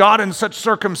thank God in such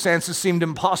circumstances seemed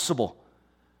impossible.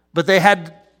 But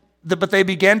they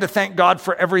began to thank God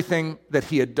for everything that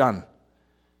he had done.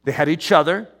 They had each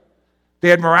other. They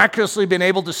had miraculously been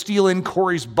able to steal in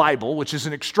Corey's Bible, which is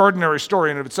an extraordinary story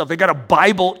in and of itself. They got a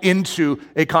Bible into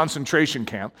a concentration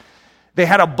camp. They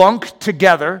had a bunk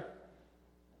together,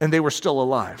 and they were still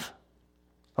alive.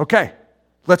 Okay,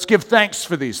 let's give thanks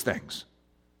for these things.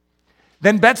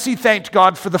 Then Betsy thanked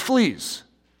God for the fleas.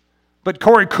 But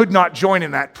Corey could not join in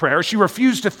that prayer. She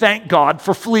refused to thank God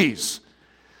for fleas.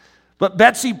 But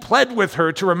Betsy pled with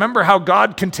her to remember how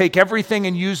God can take everything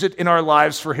and use it in our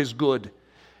lives for his good.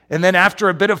 And then after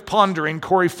a bit of pondering,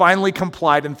 Corey finally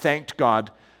complied and thanked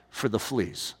God for the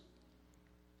fleas.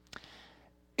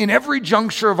 In every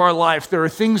juncture of our life, there are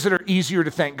things that are easier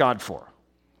to thank God for,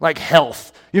 like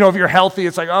health. If you're healthy,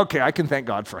 it's like, okay, I can thank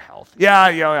God for health. Yeah,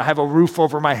 I have a roof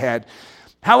over my head.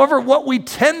 However, what we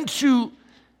tend to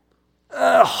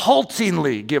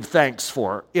haltingly give thanks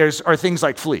for are things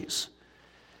like fleas.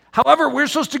 However, we're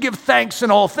supposed to give thanks in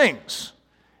all things,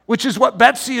 which is what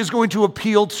Betsy is going to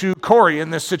appeal to Corey in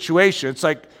this situation. It's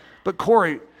like, but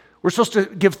Corey, we're supposed to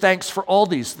give thanks for all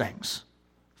these things.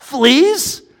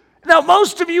 Fleas? Now,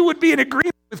 most of you would be in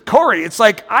agreement with Corey. It's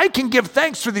like, I can give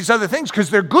thanks for these other things because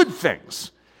they're good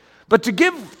things. But to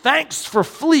give thanks for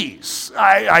fleas,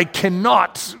 I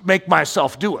cannot make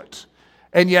myself do it.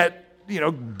 And yet,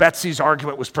 Betsy's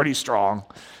argument was pretty strong.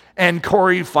 And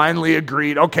Corey finally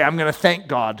agreed, okay, I'm going to thank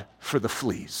God for the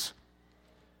fleas.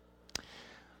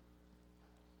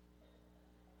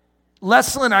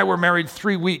 Leslie and I were married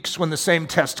 3 weeks when the same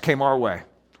test came our way.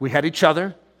 We had each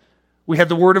other. We had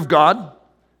the Word of God.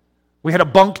 We had a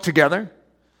bunk together.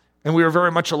 And we were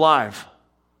very much alive.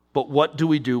 But what do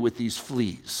we do with these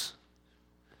fleas?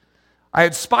 I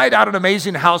had spied out an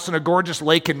amazing house on a gorgeous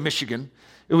lake in Michigan.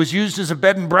 It was used as a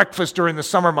bed and breakfast during the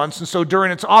summer months, and so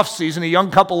during its off-season, a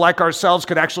young couple like ourselves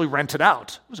could actually rent it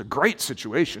out. It was a great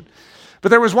situation.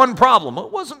 But there was one problem.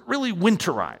 It wasn't really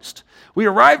winterized. We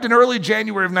arrived in early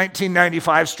January of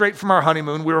 1995, straight from our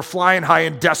honeymoon. We were flying high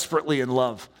and desperately in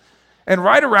love. And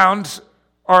right around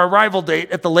our arrival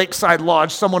date at the Lakeside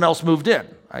Lodge, someone else moved in.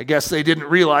 I guess they didn't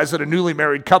realize that a newly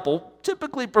married couple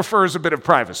typically prefers a bit of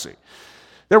privacy.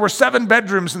 There were 7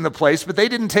 bedrooms in the place, but they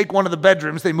didn't take one of the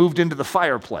bedrooms. They moved into the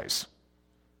fireplace.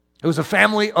 It was a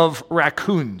family of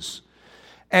raccoons.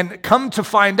 And come to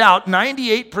find out,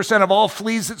 98% of all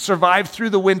fleas that survive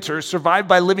through the winter survive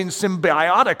by living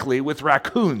symbiotically with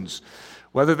raccoons.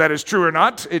 Whether that is true or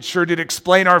not, it sure did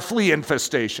explain our flea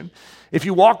infestation. If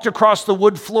you walked across the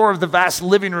wood floor of the vast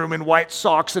living room in white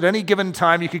socks, at any given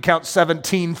time you could count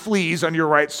 17 fleas on your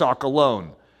right sock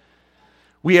alone.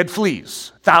 We had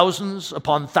fleas, thousands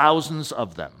upon thousands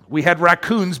of them. We had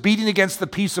raccoons beating against the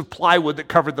piece of plywood that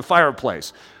covered the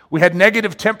fireplace. We had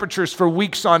negative temperatures for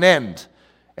weeks on end.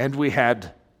 And we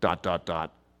had ...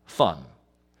 fun.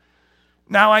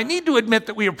 Now, I need to admit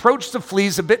that we approached the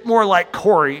fleas a bit more like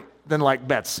Corey than like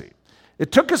Betsy.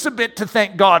 It took us a bit to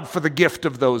thank God for the gift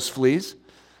of those fleas.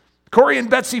 Corey and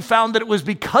Betsy found that it was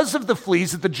because of the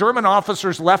fleas that the German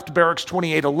officers left Barracks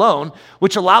 28 alone,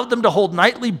 which allowed them to hold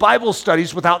nightly Bible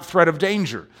studies without threat of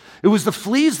danger. It was the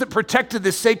fleas that protected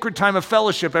this sacred time of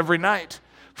fellowship every night.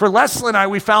 For Leslie and I,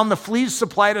 we found the fleas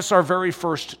supplied us our very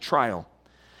first trial.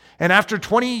 And after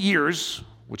 20 years,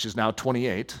 which is now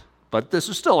 28, but this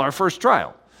is still our first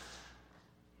trial,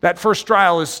 that first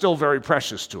trial is still very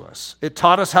precious to us. It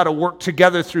taught us how to work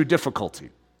together through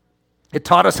difficulty. It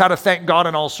taught us how to thank God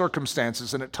in all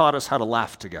circumstances, and it taught us how to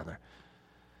laugh together.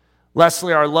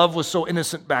 Leslie, our love was so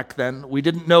innocent back then. We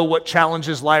didn't know what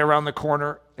challenges lie around the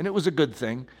corner, and it was a good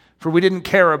thing, for we didn't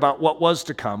care about what was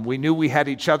to come. We knew we had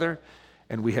each other,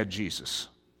 and we had Jesus.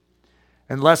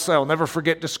 And Leslie, I'll never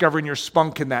forget discovering your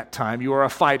spunk in that time. You are a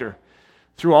fighter.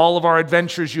 Through all of our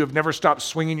adventures, you have never stopped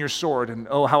swinging your sword, and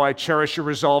oh, how I cherish your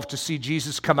resolve to see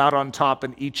Jesus come out on top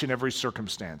in each and every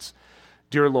circumstance.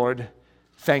 Dear Lord,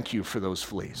 thank you for those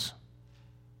fleas.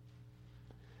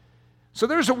 So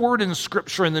there's a word in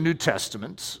Scripture in the New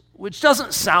Testament which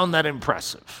doesn't sound that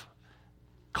impressive.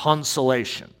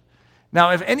 Consolation.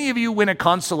 Now, if any of you win a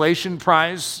consolation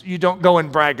prize, you don't go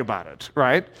and brag about it,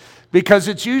 right? Because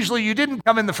it's usually you didn't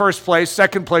come in the first place,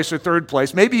 second place, or third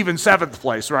place, maybe even seventh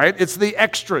place, right? It's the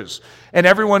extras. And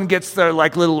everyone gets their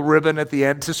like little ribbon at the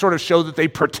end to sort of show that they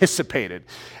participated.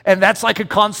 And that's like a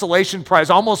consolation prize,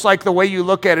 almost like the way you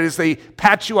look at it is they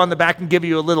pat you on the back and give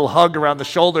you a little hug around the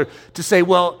shoulder to say,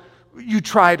 well, you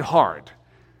tried hard.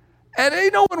 And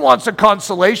no one wants a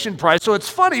consolation prize. So it's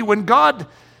funny when God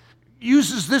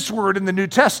uses this word in the New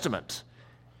Testament.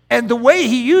 And the way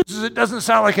he uses it doesn't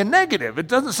sound like a negative. It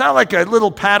doesn't sound like a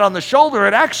little pat on the shoulder.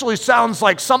 It actually sounds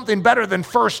like something better than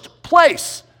first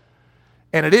place.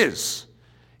 And it is.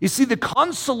 You see, the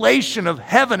consolation of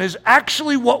heaven is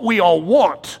actually what we all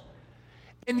want.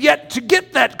 And yet, to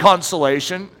get that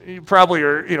consolation, you probably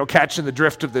are, catching the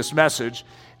drift of this message,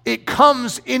 it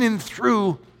comes in and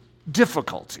through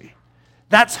difficulty.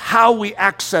 That's how we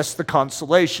access the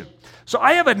consolation. So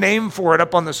I have a name for it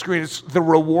up on the screen. It's the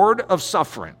reward of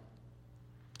suffering.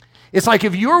 It's like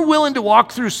if you're willing to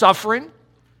walk through suffering,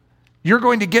 you're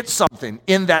going to get something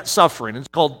in that suffering. It's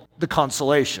called the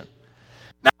consolation.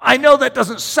 Now, I know that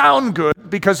doesn't sound good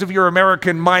because of your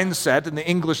American mindset and the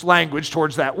English language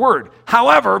towards that word.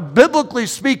 However, biblically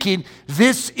speaking,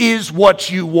 this is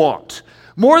what you want.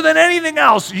 More than anything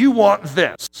else, you want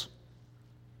this.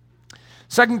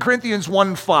 2 Corinthians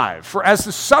 1:5, for as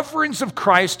the sufferings of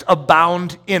Christ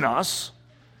abound in us,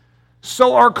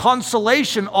 so our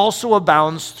consolation also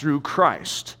abounds through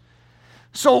Christ.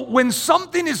 So when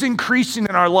something is increasing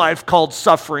in our life called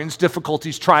sufferings,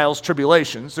 difficulties, trials,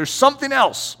 tribulations, there's something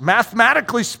else,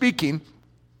 mathematically speaking,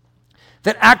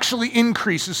 that actually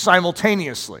increases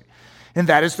simultaneously, and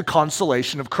that is the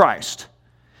consolation of Christ.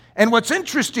 And what's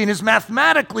interesting is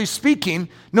mathematically speaking,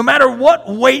 no matter what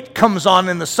weight comes on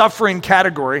in the suffering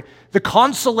category, the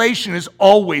consolation is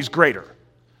always greater.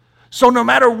 So no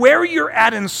matter where you're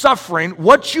at in suffering,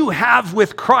 what you have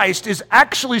with Christ is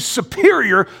actually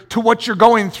superior to what you're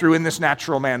going through in this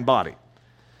natural man body.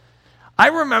 I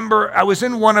remember I was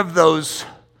in one of those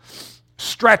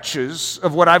stretches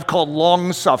of what I've called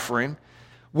long suffering,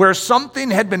 where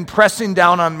something had been pressing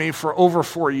down on me for over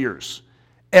 4 years,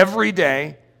 every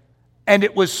day. And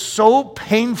it was so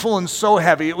painful and so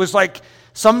heavy. It was like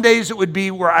some days it would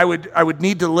be where I would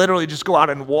need to literally just go out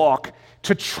and walk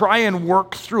to try and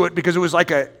work through it because it was like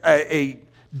a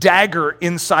dagger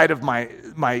inside of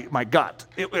my gut.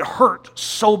 It hurt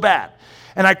so bad.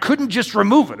 And I couldn't just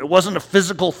remove it. It wasn't a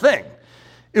physical thing.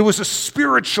 It was a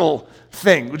spiritual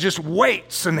thing with just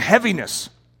weights and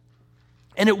heaviness.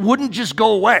 And it wouldn't just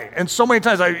go away. And so many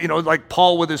times, like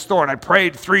Paul with his thorn, I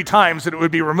prayed 3 times that it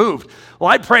would be removed. Well,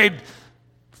 I prayed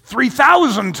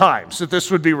 3,000 times that this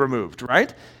would be removed,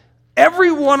 right?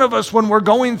 Every one of us, when we're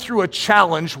going through a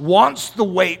challenge, wants the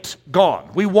weight gone.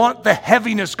 We want the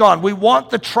heaviness gone. We want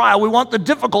the trial. We want the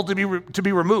difficulty to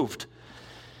be removed.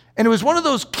 And it was one of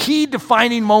those key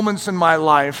defining moments in my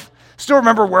life. Still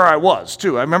remember where I was,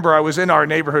 too. I remember I was in our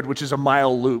neighborhood, which is a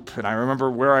mile loop, and I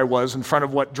remember where I was in front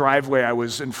of what driveway I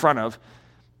was in front of,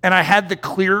 and I had the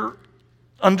clear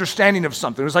understanding of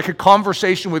something. It was like a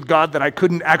conversation with God that I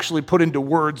couldn't actually put into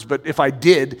words, but if I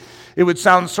did, it would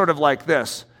sound sort of like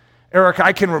this. Eric,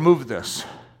 I can remove this.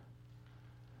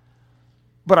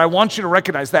 But I want you to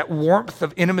recognize that warmth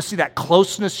of intimacy, that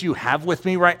closeness you have with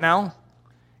me right now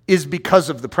is because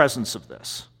of the presence of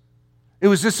this. It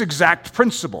was this exact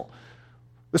principle.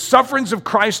 The sufferings of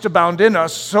Christ abound in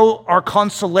us, so our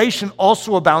consolation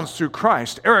also abounds through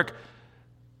Christ. Eric,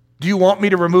 do you want me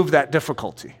to remove that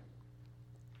difficulty?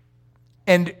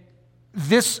 And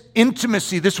this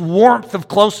intimacy, this warmth of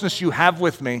closeness you have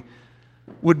with me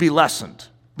would be lessened.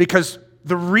 Because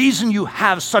the reason you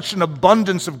have such an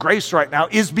abundance of grace right now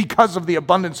is because of the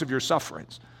abundance of your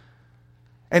sufferings.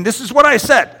 And this is what I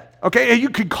said, okay? You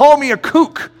could call me a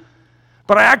kook,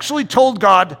 but I actually told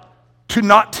God to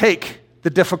not take the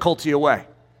difficulty away.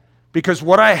 Because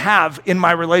what I have in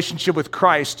my relationship with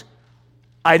Christ,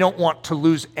 I don't want to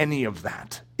lose any of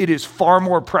that. It is far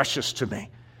more precious to me.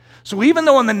 So even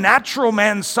though on the natural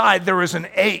man's side there is an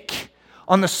ache,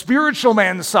 on the spiritual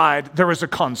man's side there is a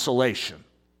consolation.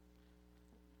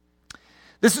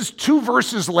 This is 2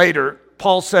 verses later.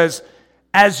 Paul says,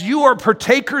 as you are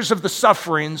partakers of the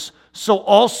sufferings, so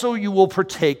also you will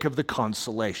partake of the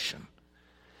consolation.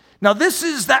 Now this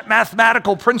is that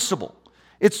mathematical principle.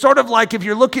 It's sort of like if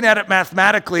you're looking at it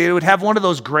mathematically, it would have one of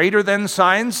those greater than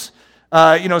signs,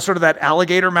 sort of that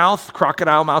alligator mouth,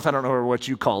 crocodile mouth, I don't know what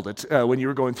you called it when you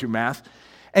were going through math.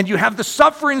 And you have the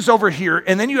sufferings over here,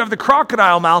 and then you have the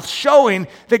crocodile mouth showing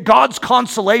that God's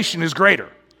consolation is greater.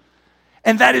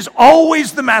 And that is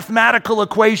always the mathematical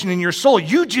equation in your soul.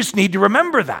 You just need to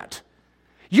remember that.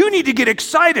 You need to get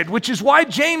excited, which is why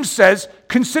James says,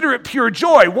 consider it pure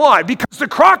joy. Why? Because the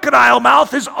crocodile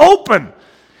mouth is open.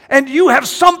 And you have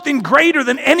something greater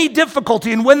than any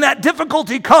difficulty. And when that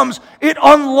difficulty comes, it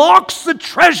unlocks the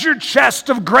treasure chest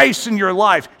of grace in your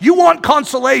life. You want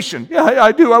consolation. Yeah,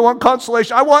 I do. I want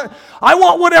consolation. I want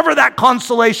whatever that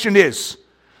consolation is.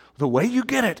 The way you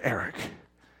get it, Eric,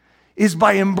 is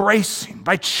by embracing,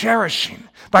 by cherishing,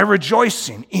 by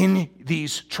rejoicing in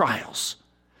these trials.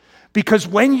 Because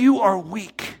when you are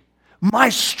weak, my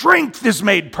strength is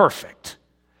made perfect.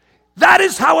 That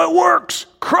is how it works.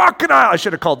 Crocodile. I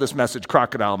should have called this message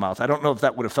Crocodile Mouth. I don't know if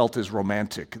that would have felt as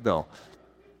romantic, though.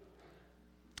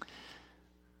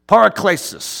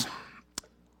 Paraklesis.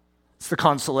 It's the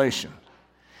consolation.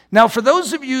 Now, for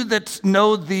those of you that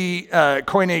know the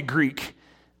Koine Greek,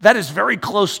 that is very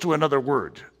close to another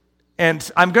word.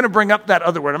 And I'm going to bring up that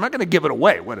other word. I'm not going to give it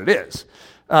away, what it is.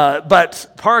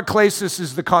 But paraklesis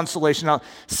is the consolation. Now,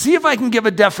 see if I can give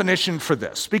a definition for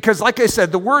this. Because like I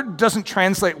said, the word doesn't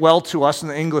translate well to us in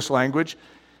the English language.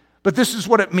 But this is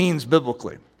what it means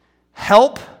biblically.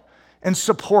 Help and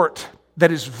support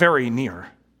that is very near.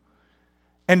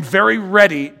 And very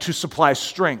ready to supply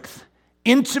strength.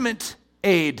 Intimate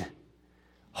aid.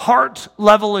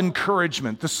 Heart-level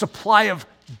encouragement. The supply of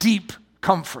deep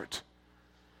comfort.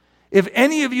 If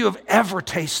any of you have ever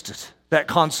tasted that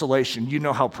consolation, you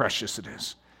know how precious it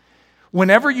is.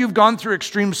 Whenever you've gone through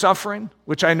extreme suffering,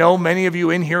 which I know many of you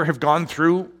in here have gone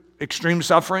through extreme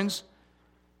sufferings,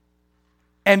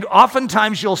 and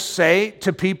oftentimes you'll say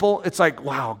to people, it's like,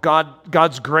 wow,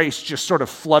 God's grace just sort of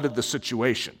flooded the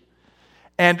situation.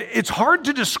 And it's hard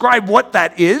to describe what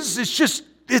that is.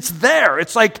 It's there.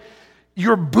 It's like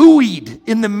you're buoyed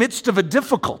in the midst of a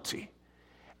difficulty.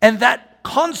 And that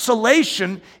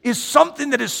consolation is something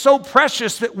that is so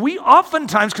precious that we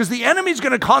oftentimes, because the enemy's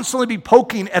going to constantly be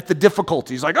poking at the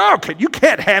difficulties, like, oh, you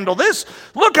can't handle this.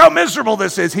 Look how miserable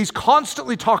this is. He's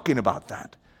constantly talking about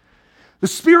that. The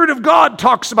Spirit of God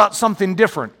talks about something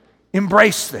different.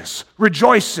 Embrace this,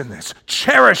 rejoice in this,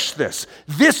 cherish this.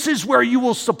 This is where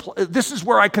this is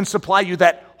where I can supply you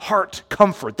that heart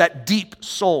comfort, that deep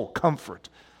soul comfort.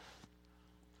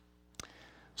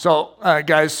 So,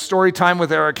 guys, story time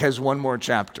with Eric has one more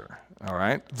chapter, all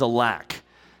right? The lack.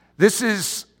 This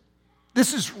is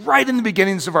right in the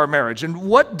beginnings of our marriage, and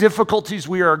what difficulties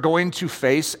we are going to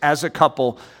face as a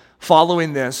couple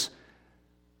following this.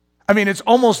 I mean, it's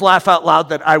almost laugh out loud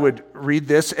that I would read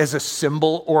this as a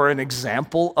symbol or an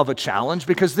example of a challenge,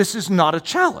 because this is not a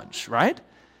challenge, right?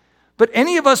 But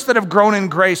any of us that have grown in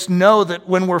grace know that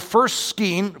when we're first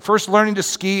learning to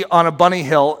ski on a bunny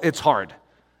hill, it's hard.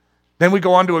 Then we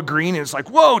go on to a green, and it's like,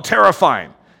 whoa,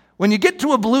 terrifying. When you get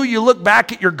to a blue, you look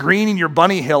back at your green and your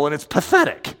bunny hill, and it's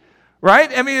pathetic,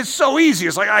 right? I mean, it's so easy.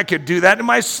 It's like, I could do that in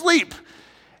my sleep.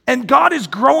 And God is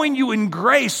growing you in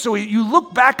grace, so you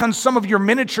look back on some of your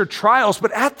miniature trials,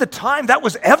 but at the time, that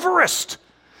was Everest.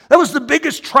 That was the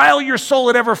biggest trial your soul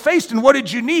had ever faced, and what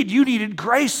did you need? You needed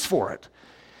grace for it.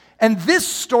 And this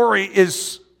story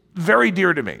is very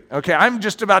dear to me. Okay, I'm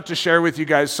just about to share with you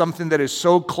guys something that is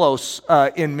so close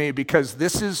in me, because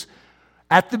this is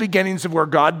at the beginnings of where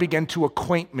God began to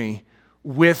acquaint me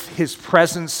with his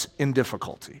presence in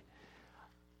difficulty.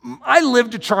 I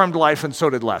lived a charmed life, and so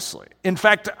did Leslie. In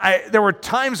fact, there were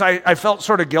times I felt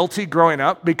sort of guilty growing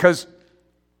up because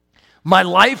my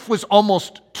life was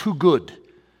almost too good.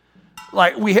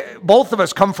 Like both of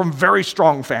us come from very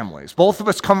strong families. Both of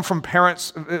us come from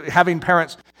having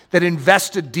parents that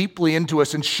invested deeply into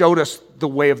us and showed us the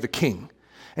way of the King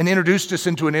and introduced us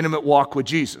into an intimate walk with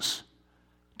Jesus.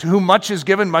 To whom much is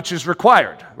given, much is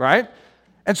required, right?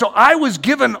 And so I was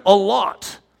given a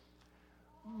lot.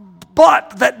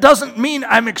 But that doesn't mean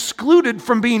I'm excluded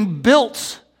from being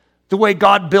built the way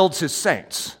God builds his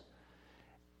saints.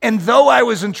 And though I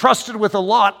was entrusted with a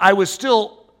lot, I was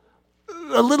still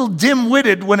a little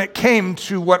dim-witted when it came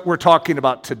to what we're talking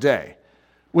about today,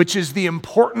 which is the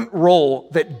important role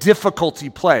that difficulty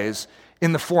plays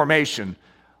in the formation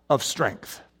of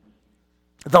strength.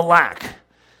 The lack.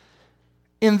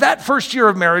 In that first year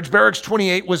of marriage, Barracks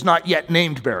 28 was not yet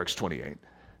named Barracks 28.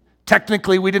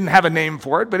 Technically, we didn't have a name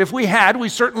for it, but if we had, we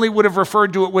certainly would have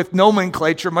referred to it with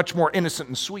nomenclature much more innocent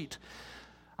and sweet.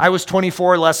 I was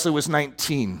 24, Leslie was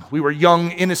 19. We were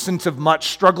young, innocent of much,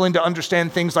 struggling to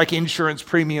understand things like insurance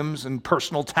premiums and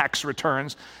personal tax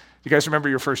returns. You guys remember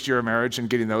your first year of marriage and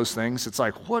getting those things? It's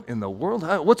like, what in the world?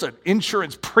 What's an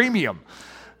insurance premium?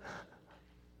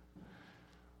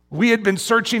 We had been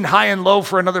searching high and low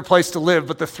for another place to live,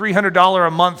 but the $300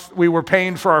 a month we were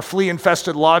paying for our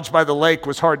flea-infested lodge by the lake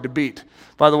was hard to beat.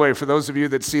 By the way, for those of you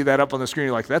that see that up on the screen,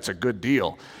 you're like, that's a good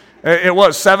deal. It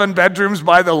was 7 bedrooms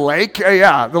by the lake.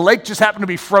 Yeah, the lake just happened to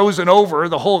be frozen over.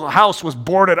 The whole house was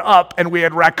boarded up, and we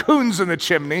had raccoons in the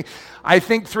chimney. I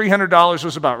think $300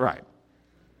 was about right.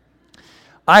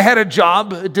 I had a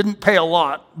job. It didn't pay a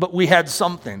lot, but we had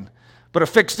something. But a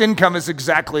fixed income is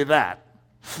exactly that,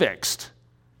 fixed.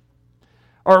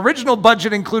 Our original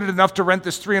budget included enough to rent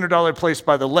this $300 place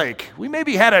by the lake. We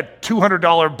maybe had a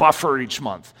 $200 buffer each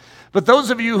month. But those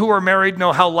of you who are married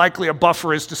know how likely a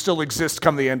buffer is to still exist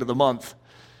come the end of the month.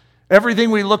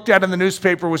 Everything we looked at in the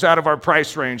newspaper was out of our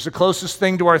price range. The closest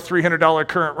thing to our $300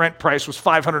 current rent price was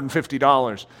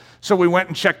 $550. So we went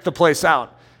and checked the place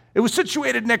out. It was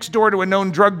situated next door to a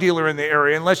known drug dealer in the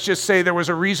area, and let's just say there was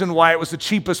a reason why it was the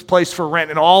cheapest place for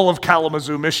rent in all of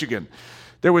Kalamazoo, Michigan.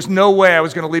 There was no way I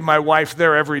was going to leave my wife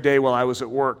there every day while I was at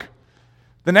work.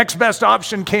 The next best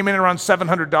option came in around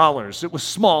 $700. It was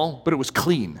small, but it was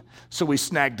clean, so we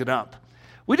snagged it up.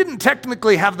 We didn't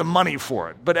technically have the money for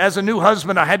it, but as a new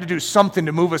husband, I had to do something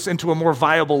to move us into a more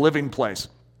viable living place.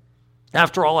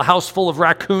 After all, a house full of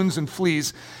raccoons and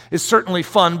fleas is certainly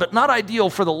fun, but not ideal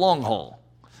for the long haul.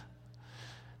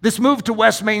 This move to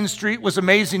West Main Street was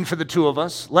amazing for the two of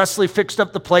us. Leslie fixed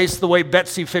up the place the way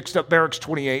Betsy fixed up Barracks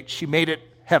 28. She made it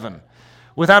heaven.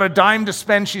 Without a dime to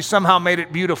spend, she somehow made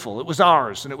it beautiful. It was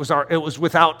ours, and it was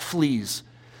without fleas.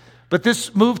 But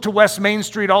this move to West Main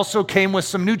Street also came with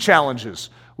some new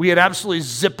challenges. We had absolutely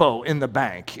Zippo in the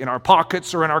bank, in our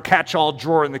pockets, or in our catch-all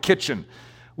drawer in the kitchen.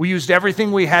 We used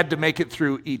everything we had to make it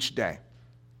through each day.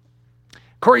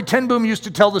 Corrie ten Boom used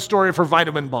to tell the story of her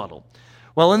vitamin bottle.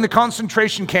 Well, in the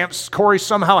concentration camps, Corrie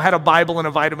somehow had a Bible and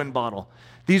a vitamin bottle.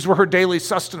 These were her daily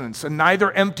sustenance, and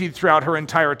neither emptied throughout her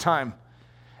entire time.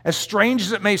 As strange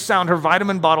as it may sound, her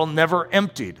vitamin bottle never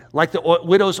emptied. Like the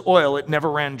widow's oil, it never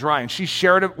ran dry. And she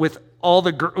shared it with all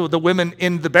the women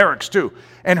in the barracks too.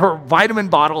 And her vitamin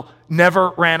bottle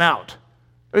never ran out.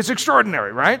 It's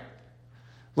extraordinary, right?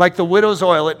 Like the widow's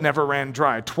oil, it never ran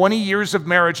dry. 20 years of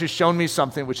marriage has shown me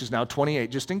something, which is now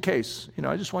 28, just in case.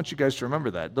 I just want you guys to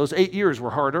remember that. Those 8 years were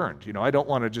hard earned. I don't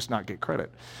want to just not get credit.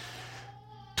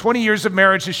 20 years of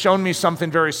marriage has shown me something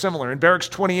very similar. In Barracks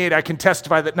 28, I can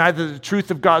testify that neither the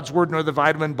truth of God's word nor the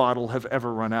vitamin bottle have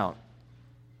ever run out.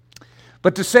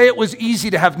 But to say it was easy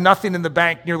to have nothing in the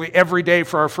bank nearly every day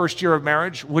for our first year of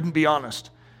marriage wouldn't be honest.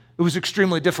 It was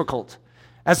extremely difficult.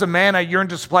 As a man, I yearned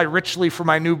to supply richly for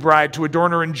my new bride, to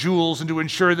adorn her in jewels and to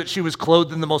ensure that she was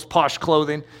clothed in the most posh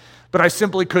clothing. But I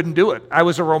simply couldn't do it. I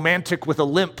was a romantic with a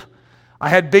limp. I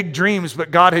had big dreams,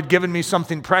 but God had given me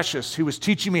something precious. He was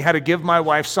teaching me how to give my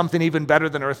wife something even better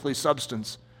than earthly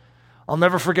substance. I'll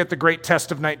never forget the great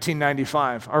test of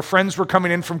 1995. Our friends were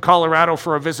coming in from Colorado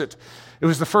for a visit. It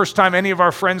was the first time any of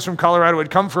our friends from Colorado had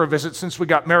come for a visit since we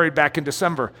got married back in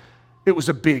December. It was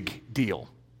a big deal.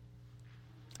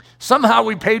 Somehow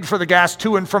we paid for the gas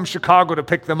to and from Chicago to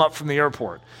pick them up from the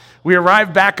airport. We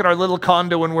arrived back at our little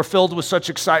condo and were filled with such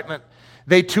excitement.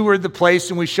 They toured the place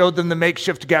and we showed them the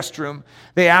makeshift guest room.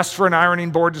 They asked for an ironing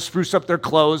board to spruce up their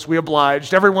clothes. We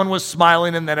obliged. Everyone was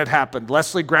smiling, and then it happened.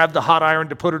 Leslie grabbed the hot iron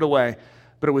to put it away,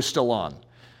 but it was still on.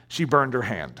 She burned her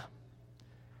hand.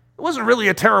 It wasn't really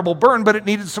a terrible burn, but it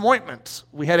needed some ointment.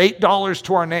 We had $8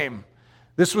 to our name.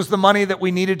 This was the money that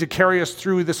we needed to carry us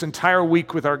through this entire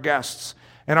week with our guests,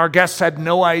 and our guests had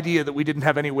no idea that we didn't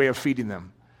have any way of feeding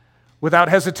them. Without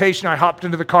hesitation, I hopped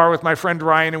into the car with my friend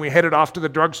Ryan, and we headed off to the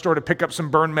drugstore to pick up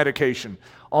some burn medication.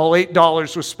 All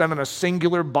 $8 was spent on a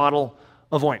singular bottle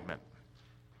of ointment.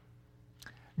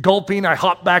 Gulping, I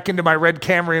hopped back into my red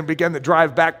Camry and began the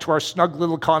drive back to our snug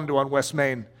little condo on West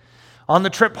Main. On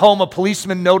the trip home, a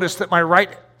policeman noticed that my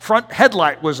right front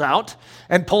headlight was out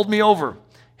and pulled me over.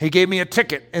 He gave me a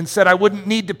ticket and said I wouldn't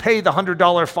need to pay the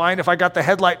 $100 fine if I got the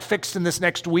headlight fixed in this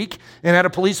next week, and had a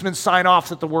policeman sign off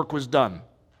that the work was done.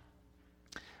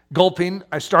 Gulping,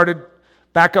 I started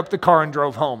back up the car and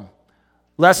drove home.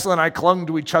 Leslie and I clung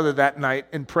to each other that night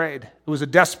and prayed. It was a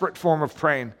desperate form of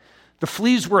praying. The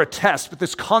fleas were a test, but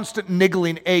this constant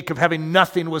niggling ache of having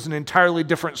nothing was an entirely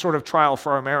different sort of trial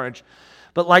for our marriage.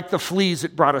 But like the fleas,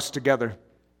 it brought us together.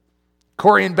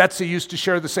 Corrie and Betsy used to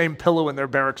share the same pillow in their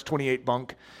Barracks 28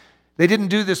 bunk. They didn't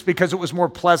do this because it was more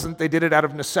pleasant. They did it out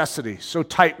of necessity. So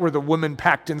tight were the women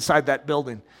packed inside that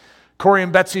building. Corrie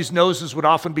and Betsy's noses would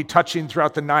often be touching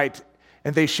throughout the night,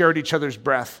 and they shared each other's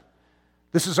breath.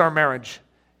 This is our marriage.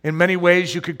 In many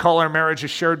ways, you could call our marriage a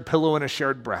shared pillow and a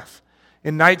shared breath.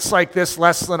 In nights like this,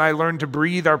 Leslie and I learned to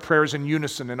breathe our prayers in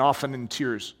unison and often in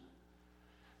tears.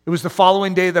 It was the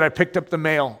following day that I picked up the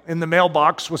mail. In the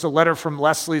mailbox was a letter from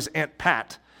Leslie's Aunt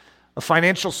Pat. A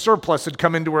financial surplus had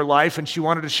come into her life, and she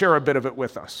wanted to share a bit of it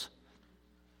with us.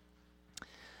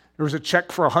 There was a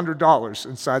check for $100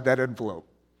 inside that envelope.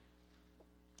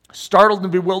 Startled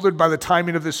and bewildered by the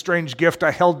timing of this strange gift,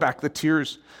 I held back the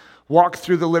tears, walked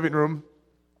through the living room,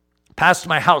 past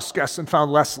my house guests, and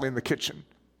found Leslie in the kitchen.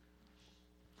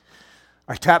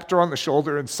 I tapped her on the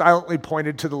shoulder and silently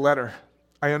pointed to the letter.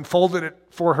 I unfolded it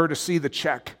for her to see the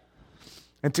check.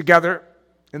 And together,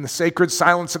 in the sacred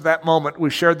silence of that moment, we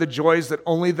shared the joys that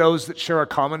only those that share a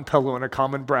common pillow and a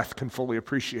common breath can fully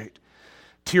appreciate.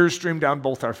 Tears streamed down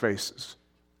both our faces.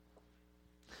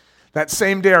 That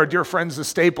same day, our dear friends, the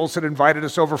Staples, had invited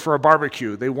us over for a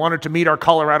barbecue. They wanted to meet our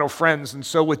Colorado friends, and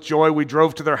so with joy, we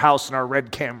drove to their house in our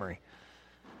red Camry.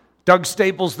 Doug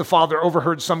Staples, the father,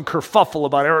 overheard some kerfuffle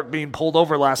about Eric being pulled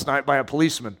over last night by a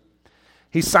policeman.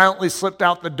 He silently slipped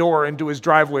out the door into his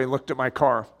driveway and looked at my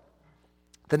car.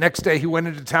 The next day, he went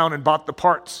into town and bought the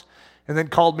parts, and then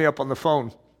called me up on the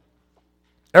phone.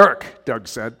 "Eric," Doug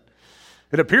said,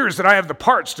 "it appears that I have the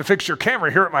parts to fix your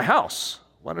Camry here at my house.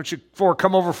 Why don't you four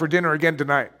come over for dinner again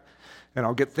tonight, and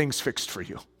I'll get things fixed for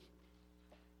you."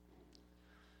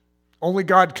 Only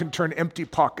God can turn empty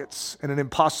pockets and an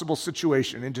impossible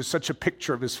situation into such a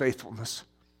picture of his faithfulness.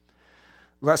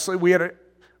 Leslie, we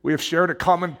have shared a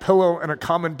common pillow and a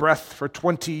common breath for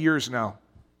 20 years now,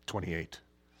 28.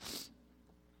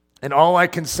 And all I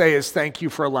can say is thank you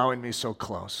for allowing me so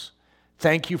close.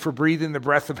 Thank you for breathing the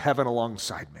breath of heaven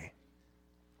alongside me.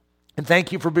 And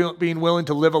thank you for being willing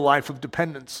to live a life of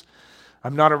dependence.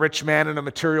 I'm not a rich man in a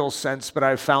material sense, but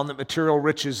I've found that material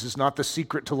riches is not the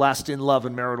secret to lasting love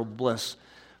and marital bliss,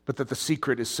 but that the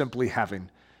secret is simply having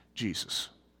Jesus.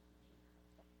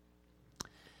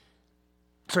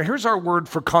 So here's our word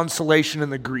for consolation in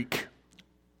the Greek,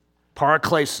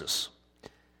 paraklesis.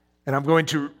 And I'm going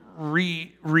to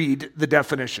reread the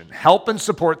definition. Help and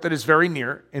support that is very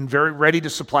near and very ready to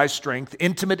supply strength,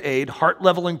 intimate aid,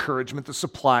 heart-level encouragement, the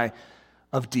supply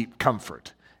of deep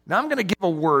comfort. Now I'm going to give a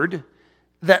word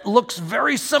that looks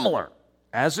very similar,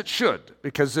 as it should,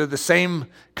 because they're the same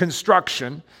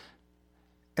construction,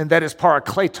 and that is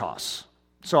parakletos.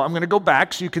 So I'm going to go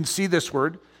back so you can see this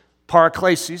word,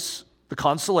 paraklesis, the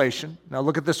consolation. Now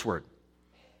look at this word,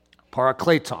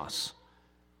 parakletos.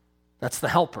 That's the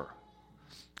helper.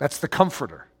 That's the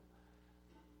comforter.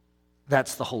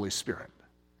 That's the Holy Spirit.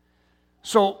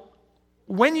 So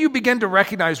when you begin to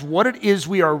recognize what it is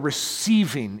we are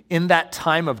receiving in that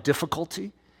time of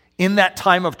difficulty, in that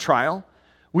time of trial,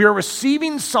 we are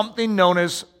receiving something known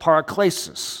as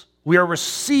paraklesis. We are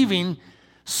receiving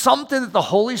something that the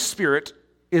Holy Spirit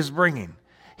is bringing.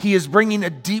 He is bringing a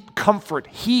deep comfort.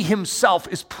 He himself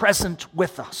is present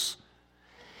with us.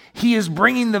 He is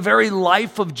bringing the very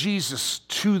life of Jesus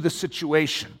to the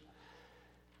situation.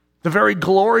 The very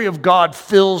glory of God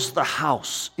fills the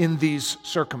house in these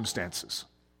circumstances.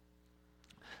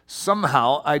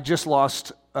 Somehow, I just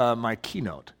lost my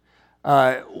keynote.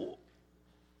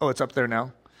 It's up there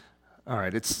now? All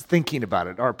right, it's thinking about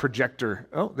it. Our projector,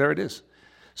 there it is.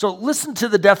 So listen to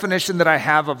the definition that I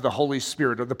have of the Holy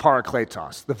Spirit, or the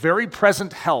parakletos, the very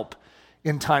present help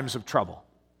in times of trouble,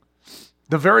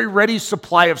 the very ready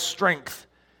supply of strength,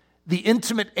 the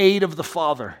intimate aid of the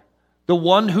Father, the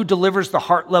one who delivers the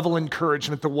heart-level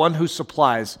encouragement, the one who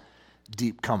supplies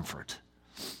deep comfort.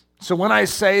 So when I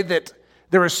say that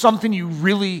there is something you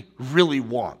really, really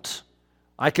want,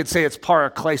 I could say it's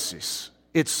paraklesis.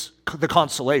 It's the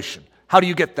consolation. How do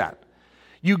you get that?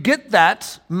 You get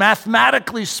that,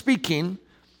 mathematically speaking,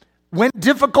 when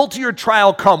difficulty or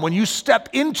trial come, when you step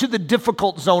into the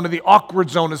difficult zone or the awkward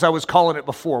zone, as I was calling it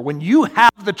before, when you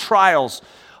have the trials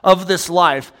of this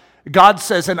life, God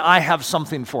says, and I have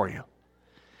something for you.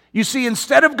 You see,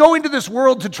 instead of going to this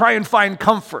world to try and find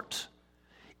comfort,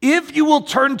 if you will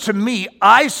turn to me,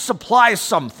 I supply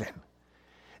something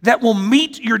that will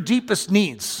meet your deepest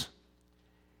needs.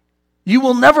 You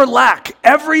will never lack.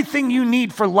 Everything you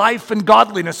need for life and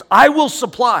godliness, I will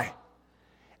supply.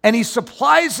 And he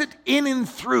supplies it in and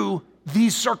through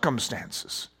these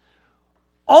circumstances.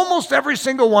 Almost every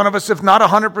single one of us, if not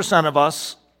 100% of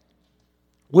us,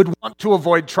 would want to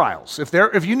avoid trials.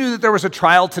 If you knew that there was a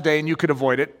trial today and you could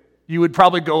avoid it, you would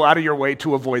probably go out of your way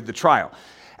to avoid the trial.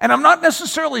 And I'm not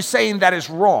necessarily saying that is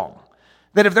wrong,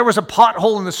 that if there was a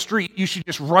pothole in the street, you should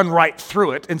just run right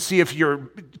through it and see if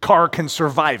your car can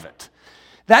survive it.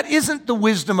 That isn't the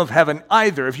wisdom of heaven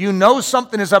either. If you know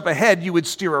something is up ahead, you would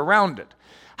steer around it.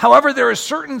 However, there are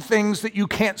certain things that you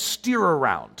can't steer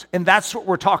around, and that's what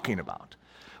we're talking about.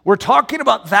 We're talking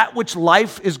about that which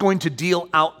life is going to deal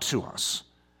out to us,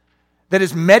 that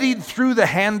is meted through the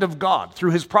hand of God,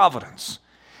 through his providence.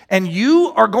 And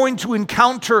you are going to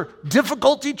encounter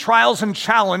difficulty, trials, and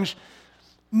challenge,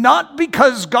 not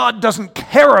because God doesn't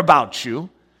care about you,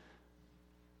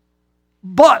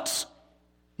 but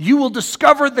you will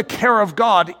discover the care of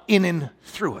God in and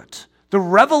through it. The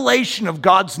revelation of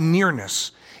God's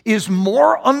nearness is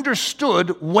more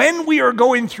understood when we are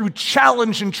going through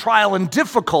challenge and trial and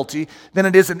difficulty than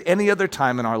it is at any other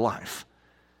time in our life.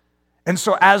 And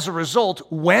so as a result,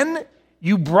 when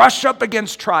you brush up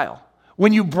against trial,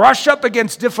 when you brush up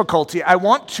against difficulty, I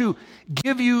want to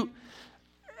give you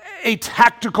a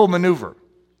tactical maneuver.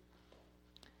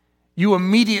 You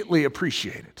immediately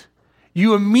appreciate it.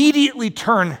 You immediately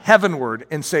turn heavenward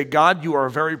and say, God, you are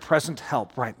a very present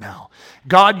help right now.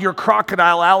 God, your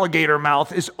crocodile alligator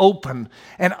mouth is open,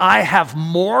 and I have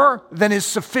more than is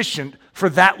sufficient for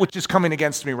that which is coming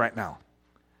against me right now.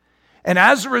 And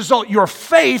as a result, your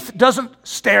faith doesn't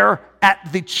stare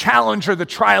at the challenge or the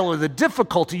trial or the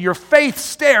difficulty. Your faith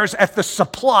stares at the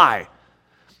supply,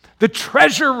 the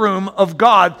treasure room of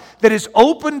God that is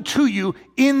open to you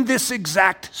in this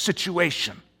exact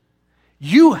situation.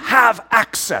 You have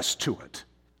access to it.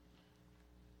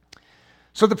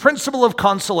 So the principle of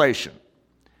consolation.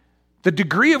 The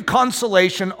degree of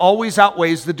consolation always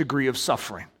outweighs the degree of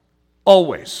suffering.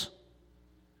 Always.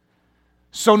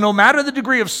 So no matter the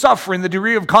degree of suffering, the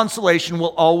degree of consolation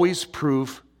will always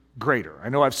prove greater. I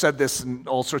know I've said this in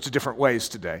all sorts of different ways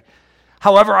today.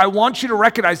 However, I want you to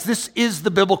recognize this is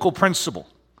the biblical principle,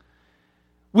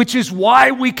 which is why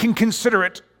we can consider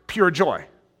it pure joy.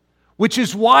 Which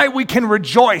is why we can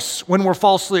rejoice when we're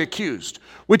falsely accused,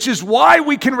 which is why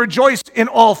we can rejoice in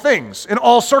all things, in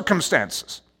all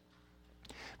circumstances.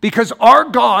 Because our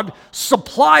God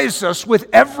supplies us with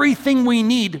everything we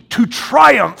need to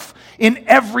triumph in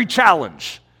every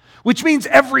challenge, which means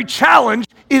every challenge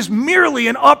is merely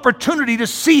an opportunity to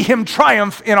see Him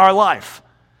triumph in our life,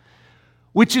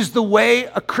 which is the way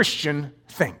a Christian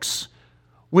thinks,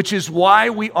 which is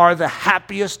why we are the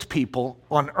happiest people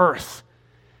on earth.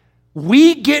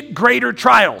 We get greater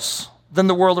trials than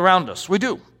the world around us. We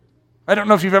do. I don't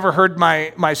know if you've ever heard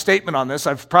my statement on this.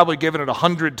 I've probably given it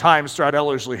 100 times throughout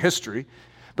Ellerslie history.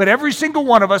 But every single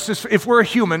one of us, if we're a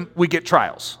human, we get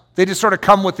trials. They just sort of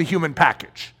come with the human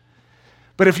package.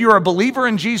 But if you're a believer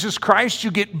in Jesus Christ, you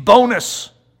get bonus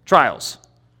trials.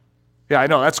 Yeah, I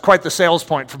know. That's quite the sales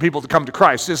point for people to come to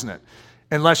Christ, isn't it?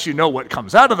 Unless you know what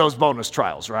comes out of those bonus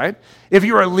trials, right? If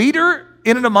you're a leader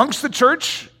in and amongst the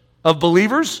church of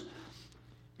believers,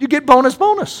 you get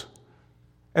bonus.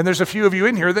 And there's a few of you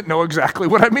in here that know exactly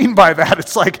what I mean by that.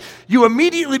 It's like you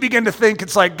immediately begin to think,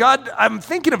 it's like, God, I'm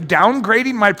thinking of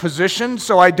downgrading my position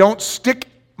so I don't stick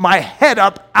my head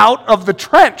up out of the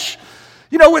trench.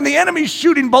 You know, when the enemy's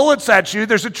shooting bullets at you,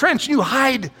 there's a trench and you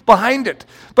hide behind it.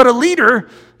 But a leader,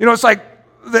 you know, it's like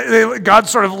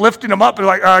God's sort of lifting them up and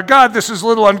like, God, this is a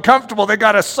little uncomfortable. They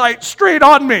got a sight straight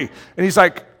on me. And he's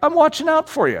like, I'm watching out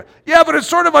for you. Yeah, but it's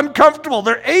sort of uncomfortable.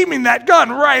 They're aiming that gun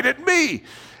right at me.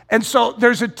 And so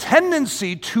there's a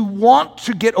tendency to want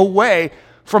to get away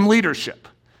from leadership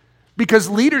because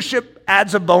leadership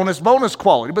adds a bonus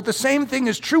quality. But the same thing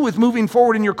is true with moving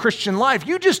forward in your Christian life.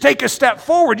 You just take a step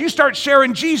forward. You start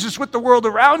sharing Jesus with the world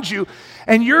around you,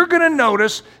 and you're going to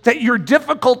notice that your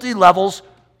difficulty levels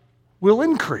will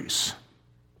increase.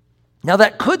 Now,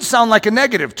 that could sound like a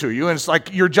negative to you, and it's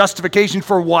like your justification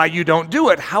for why you don't do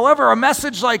it. However, a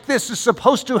message like this is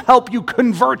supposed to help you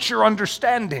convert your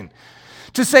understanding.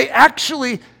 To say,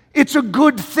 actually, it's a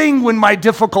good thing when my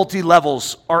difficulty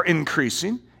levels are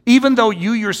increasing, even though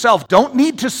you yourself don't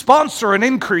need to sponsor an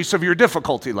increase of your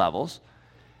difficulty levels.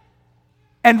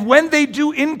 And when they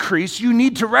do increase, you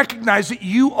need to recognize that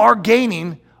you are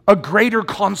gaining a greater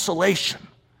consolation,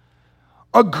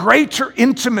 a greater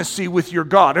intimacy with your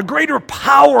God, a greater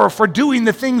power for doing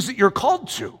the things that you're called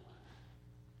to.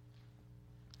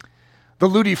 The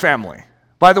Ludy family.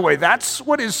 By the way, that's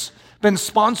what has been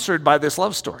sponsored by this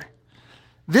love story.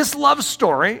 This love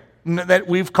story that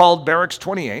we've called Barracks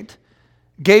 28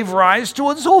 gave rise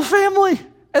to this whole family.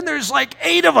 And there's like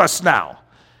 8 of us now.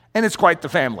 And it's quite the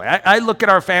family. I look at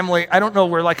our family, I don't know,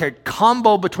 we're like a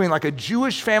combo between like a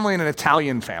Jewish family and an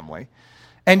Italian family.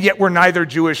 And yet we're neither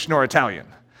Jewish nor Italian.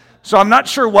 So I'm not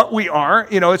sure what we are.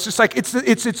 You know, it's just like, it's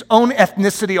its own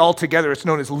ethnicity altogether. It's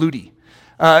known as Ludy.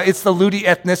 It's the Ludy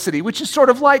ethnicity, which is sort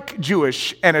of like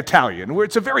Jewish and Italian, where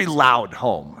it's a very loud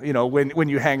home, you know, when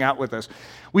you hang out with us.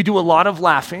 We do a lot of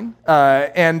laughing,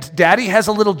 and Daddy has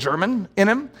a little German in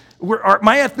him.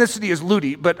 My ethnicity is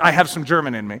Ludy, but I have some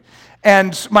German in me.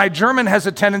 And my German has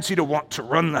a tendency to want to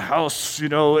run the house, you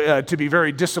know, to be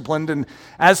very disciplined. And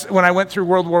when I went through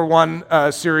World War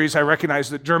I series, I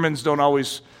recognized that Germans don't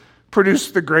always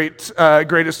produce the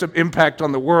greatest impact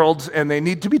on the world, and they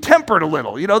need to be tempered a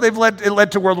little. You know, it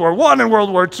led to World War I and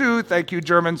World War II. Thank you,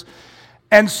 Germans.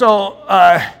 And so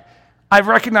I've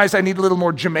recognized I need a little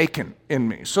more Jamaican in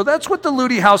me. So that's what the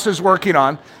Ludy House is working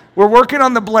on. We're working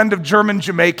on the blend of German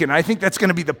Jamaican. I think that's going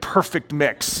to be the perfect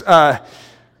mix. But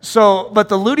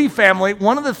the Ludy family,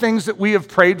 one of the things that we have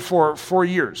prayed for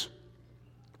years,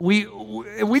 we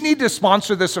need to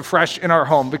sponsor this afresh in our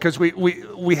home because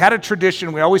we had a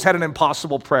tradition, we always had an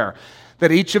impossible prayer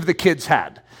that each of the kids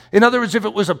had. In other words, if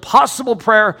it was a possible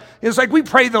prayer, it's like we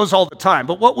pray those all the time.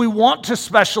 But what we want to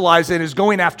specialize in is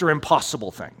going after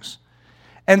impossible things.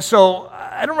 And so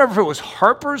I don't remember if it was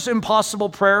Harper's impossible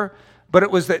prayer, but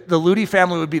it was that the Ludy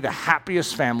family would be the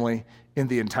happiest family in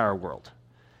the entire world.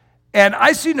 And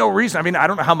I see no reason. I mean, I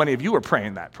don't know how many of you are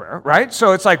praying that prayer, right?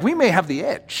 So it's like we may have the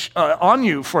edge on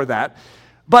you for that.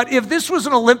 But if this was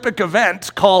an Olympic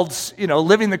event called,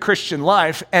 living the Christian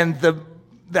life, and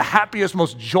the happiest,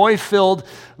 most joy-filled,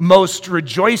 most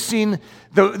rejoicing,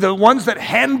 the ones that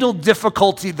handle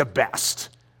difficulty the best,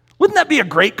 wouldn't that be a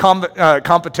great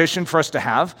competition for us to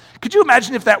have? Could you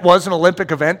imagine if that was an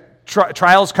Olympic event?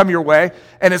 Trials come your way,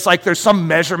 and it's like there's some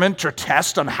measurement or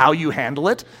test on how you handle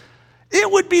it. It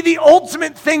would be the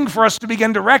ultimate thing for us to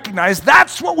begin to recognize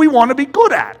that's what we want to be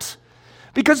good at.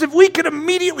 Because if we could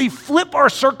immediately flip our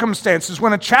circumstances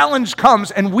when a challenge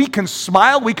comes and we can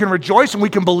smile, we can rejoice, and we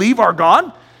can believe our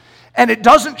God, and it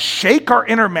doesn't shake our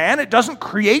inner man, it doesn't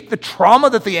create the trauma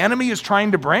that the enemy is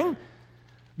trying to bring,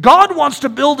 God wants to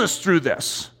build us through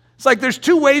this. It's like there's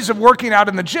two ways of working out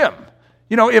in the gym.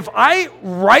 If I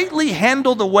rightly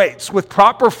handle the weights with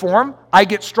proper form, I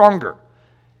get stronger.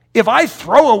 If I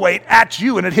throw a weight at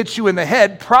you and it hits you in the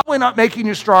head, probably not making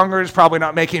you stronger, is probably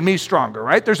not making me stronger,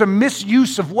 right? There's a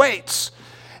misuse of weights.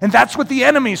 And that's what the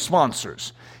enemy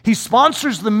sponsors. He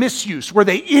sponsors the misuse where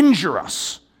they injure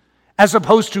us as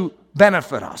opposed to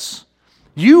benefit us.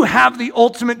 You have the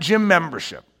ultimate gym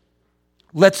membership.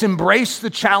 Let's embrace the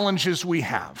challenges we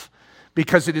have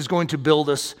because it is going to build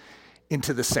us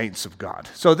into the saints of God.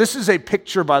 So this is a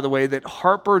picture, by the way, that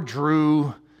Harper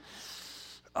drew.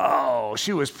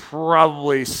 She was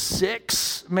probably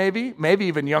 6, maybe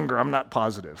even younger. I'm not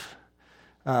positive.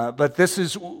 But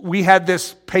we had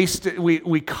this pasted,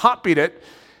 we copied it,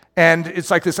 and it's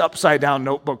like this upside down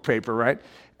notebook paper, right?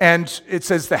 And it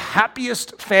says the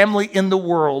happiest family in the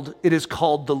world, it is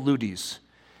called the Ludys.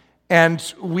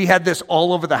 And we had this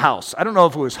all over the house. I don't know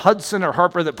if it was Hudson or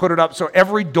Harper that put it up, so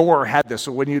every door had this.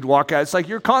 So when you'd walk out, it's like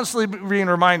you're constantly being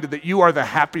reminded that you are the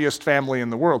happiest family in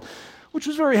the world, which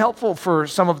was very helpful for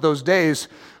some of those days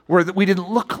where we didn't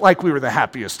look like we were the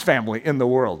happiest family in the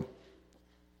world.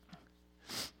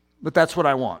 But that's what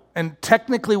I want. And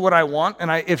technically what I want,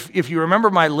 and if you remember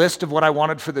my list of what I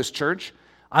wanted for this church,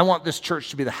 I want this church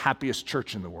to be the happiest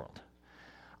church in the world.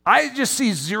 I just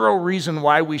see zero reason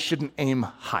why we shouldn't aim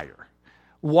higher.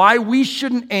 Why we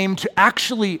shouldn't aim to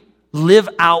actually live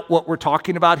out what we're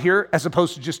talking about here as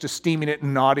opposed to just esteeming it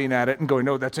and nodding at it and going,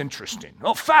 oh, that's interesting.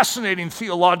 Oh, fascinating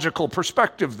theological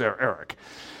perspective there, Eric.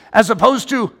 As opposed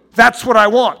to, that's what I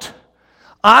want.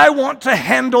 I want to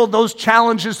handle those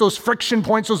challenges, those friction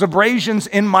points, those abrasions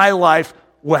in my life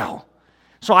well.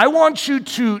 So I want you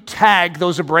to tag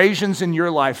those abrasions in your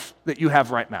life that you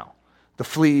have right now. The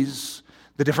fleas,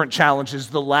 the different challenges,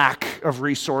 the lack of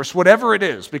resource, whatever it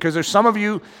is. Because there's some of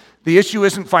you, the issue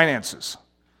isn't finances.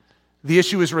 The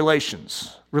issue is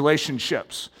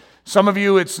relationships. Some of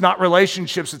you, it's not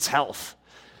relationships, it's health.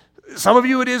 Some of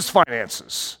you, it is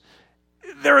finances.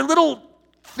 There are little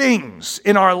things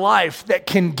in our life that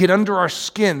can get under our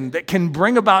skin, that can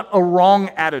bring about a wrong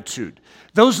attitude.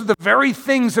 Those are the very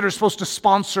things that are supposed to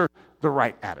sponsor the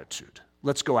right attitude.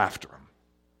 Let's go after them.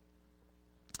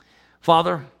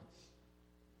 Father,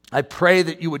 I pray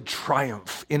that you would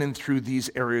triumph in and through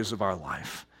these areas of our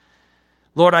life.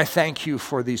 Lord, I thank you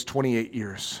for these 28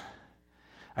 years.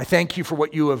 I thank you for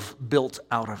what you have built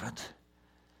out of it.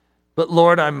 But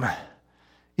Lord, I'm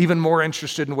even more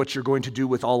interested in what you're going to do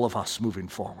with all of us moving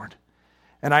forward.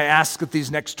 And I ask that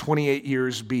these next 28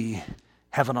 years be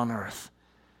heaven on earth.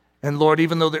 And Lord,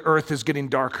 even though the earth is getting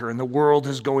darker and the world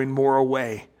is going more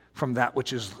away from that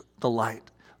which is the light,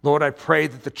 Lord, I pray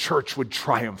that the church would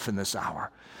triumph in this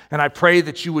hour. And I pray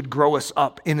that you would grow us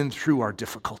up in and through our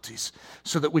difficulties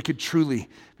so that we could truly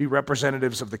be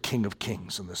representatives of the King of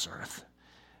Kings on this earth.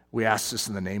 We ask this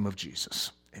in the name of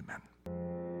Jesus. Amen.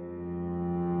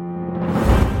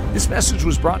 This message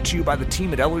was brought to you by the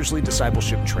team at Ellerslie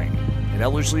Discipleship Training. At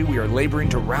Ellerslie, we are laboring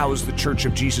to rouse the Church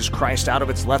of Jesus Christ out of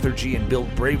its lethargy and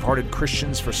build brave-hearted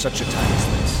Christians for such a time as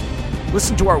this.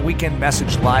 Listen to our weekend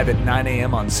message live at 9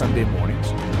 a.m. on Sunday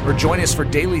mornings, or join us for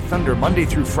Daily Thunder Monday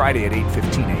through Friday at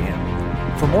 8:15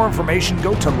 a.m. For more information,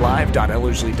 go to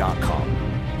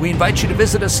live.ellerslie.com. We invite you to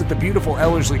visit us at the beautiful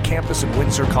Ellerslie campus in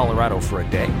Windsor, Colorado for a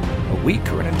day, a week,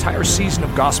 or an entire season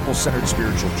of gospel-centered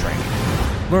spiritual training.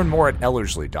 Learn more at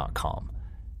Ellerslie.com.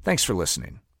 Thanks for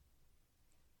listening.